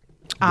bat.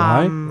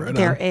 Why? Right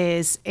There on.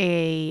 is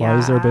a... Why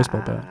is there a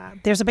baseball bat?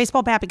 There's a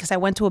baseball bat because I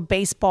went to a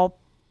baseball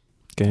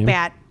Game?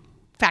 bat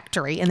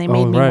factory and they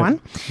made me right.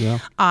 one. Yeah.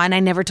 And I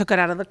never took it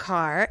out of the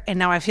car. And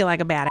now I feel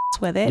like a badass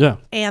with it. Yeah.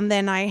 And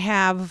then I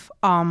have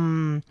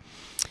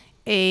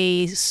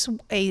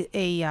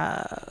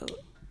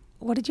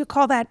what did you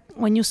call that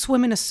when you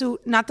swim in a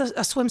suit? Not a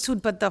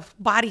swimsuit, but the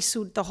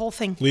bodysuit, the whole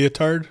thing.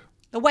 Leotard?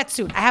 The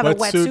wetsuit. I have a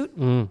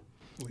wetsuit.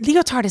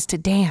 Leotard is to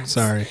dance.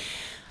 Sorry.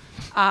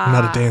 I'm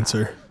not a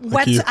dancer.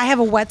 Like you. I have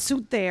a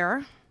wetsuit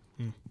there.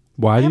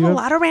 Why I do have you a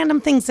lot of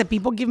random things that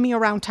people give me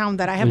around town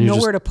that I have And you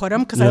nowhere just- to put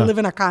them because yeah. I live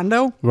in a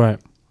condo. Right.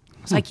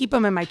 So I keep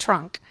them in my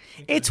trunk.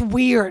 It's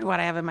weird what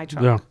I have in my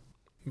trunk. Yeah.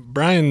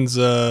 Brian's,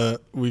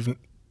 we've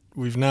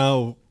we've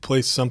now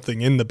placed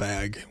something in the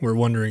bag. We're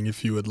wondering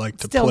if you would like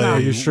to Still play. not.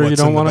 Are you sure you what's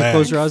don't in the want to bag.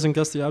 close your eyes and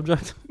guess the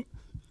object?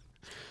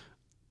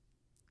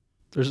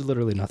 There's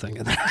literally nothing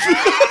in there.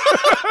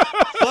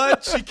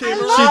 But she came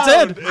She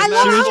around. did. and I that's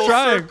love She was full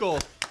trying. circle.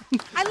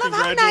 I love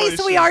how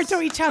nice we are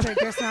to each other.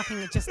 There's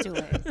nothing. Just do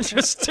it.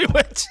 Just do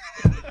it.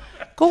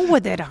 Go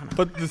with it, Anna.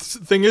 But the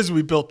thing is,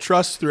 we built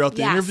trust throughout the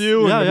Yes.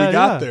 interview, Yeah, and yeah, we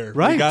got yeah. there.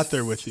 Right. We got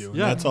there with you. Yeah.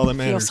 And that's all that I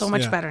matters. feel so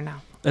much Yeah. better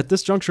now. At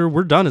this juncture,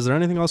 we're done. Is there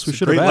anything else we It's a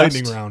should great have asked?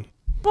 lightning round.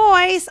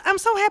 Boys, I'm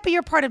so happy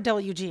you're part of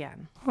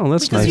WGN. Oh,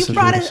 that's Because nice. you of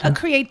brought to a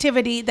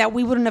creativity that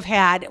we wouldn't have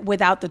had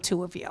without the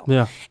two of you.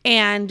 Yeah.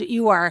 And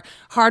you are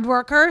hard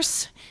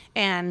workers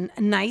and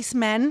nice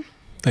men.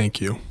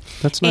 Thank you.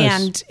 That's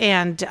nice.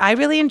 And I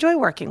really enjoy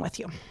working with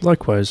you.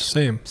 Likewise.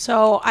 Same.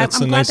 So I'm That's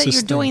the glad that nicest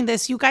you're doing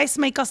this. You guys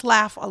make us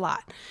laugh a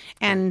lot.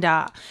 And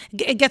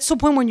it gets to a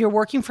point when you're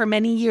working for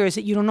many years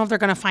that you don't know if they're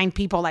going to find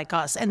people like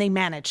us, and they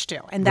manage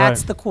to. And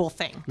that's Right. the cool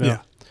thing. Yeah.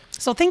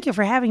 So thank you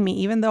for having me,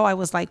 even though I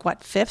was like,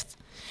 what, 5th?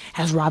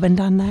 Has Robin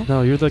done that?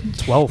 No, you're the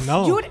 12th.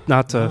 No.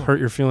 Not to hurt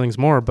your feelings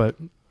more, but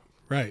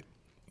Right.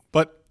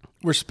 But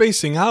we're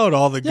spacing out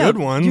all the good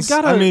ones. You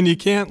gotta, I mean, you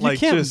can't you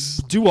can't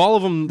just do all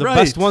of them, the Right.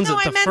 best ones No,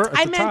 at I the, meant, at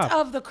I the meant top.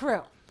 of the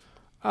crew.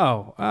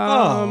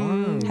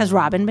 Has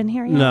Robin been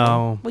here yet?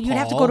 No. Well, you'd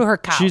have to go to her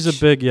couch. She's a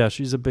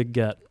big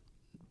get.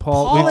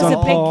 Paul Paul is a big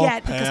Paul,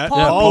 get because Pat. Paul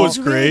Yeah, Paul moves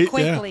was really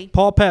great, yeah. quickly.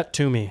 Paul, Pat,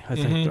 Toomey, I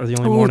think, are the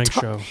only Ooh, morning To-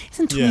 show.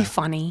 Isn't Toomey Yeah.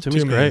 funny?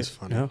 Toomey's Toomey great. is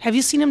funny. Yeah. Have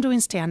you seen him doing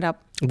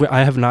stand-up? I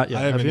have not yet.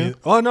 I Have haven't you? either.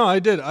 Oh no, I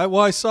did.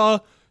 I saw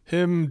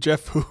him,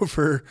 Jeff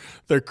Hoover,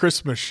 their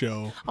Christmas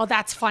show. Oh,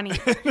 that's funny.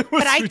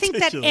 But I think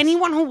that ridiculous.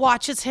 anyone who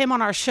watches him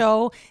on our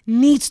show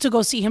needs to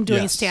go see him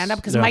doing Yes. stand-up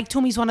because Yeah. Mike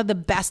Toomey's one of the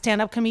best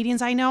stand-up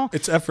comedians I know.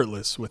 It's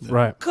effortless with it.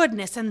 Right.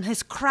 Goodness, and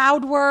his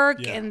crowd work,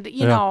 Yeah. and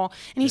you know,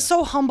 and he's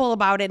so humble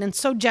about it and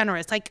so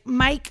generous. Like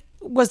Mike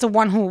was the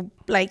one who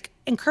like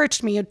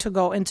encouraged me to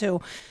go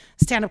into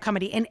stand-up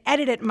comedy and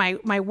edited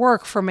my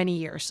work for many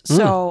years.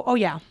 So, oh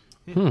yeah,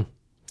 Do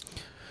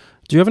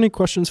you have any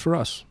questions for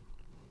us?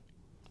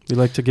 We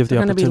like to give the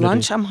going to be opportunity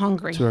lunch. I'm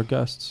hungry. to our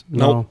guests.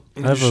 Nope.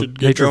 No, I have You a should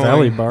get Nature going,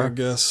 Valley I bar.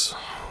 guess.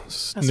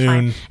 It's That's noon.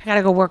 fine. I got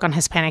to go work on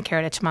Hispanic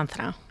Heritage Month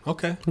now.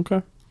 Okay.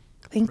 Okay.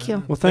 Thank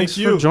you. Well, thanks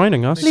Thank for you.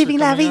 joining us. Living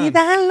la coming on. vida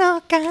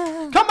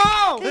loca. Come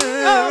on!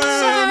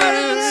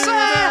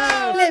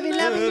 Living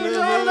la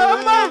vida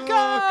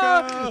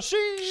loca.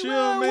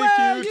 She'll make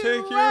you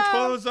take your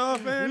clothes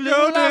off and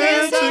go la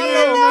dancing vida in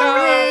the loca.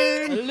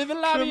 rain. Living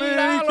la She'll vida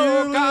make you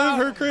live loca.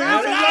 her crazy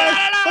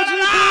life, but you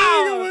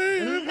take away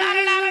the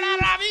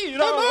pain.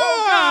 Come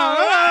on,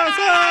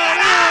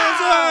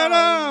 upside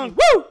down.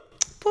 Woo!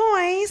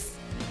 Boys.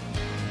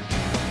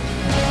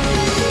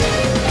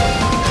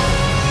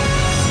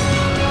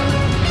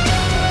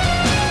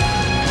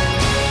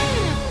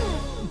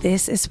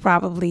 This is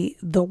probably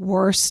the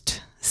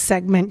worst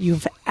segment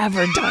you've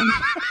ever done.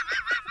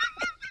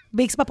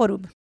 Big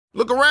Spaporub.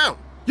 Look around.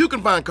 You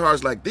can find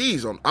cars like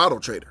these on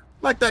AutoTrader,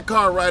 like that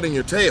car riding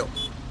your tail.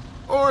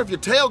 Or if you're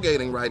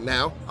tailgating right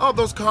now, all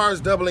those cars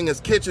doubling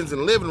as kitchens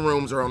and living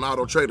rooms are on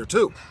AutoTrader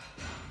too.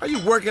 Are you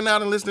working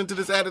out and listening to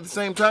this ad at the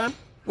same time?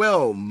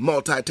 Well,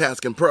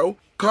 multitasking pro,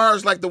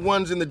 cars like the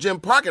ones in the gym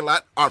parking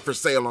lot are for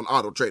sale on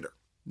AutoTrader.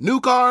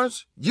 New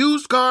cars,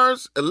 used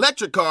cars,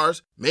 electric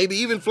cars, maybe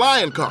even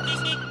flying cars.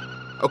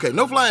 Okay,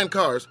 no flying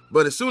cars,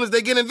 but as soon as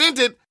they get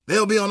invented,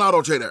 they'll be on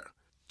AutoTrader.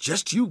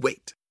 Just you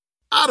wait.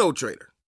 AutoTrader.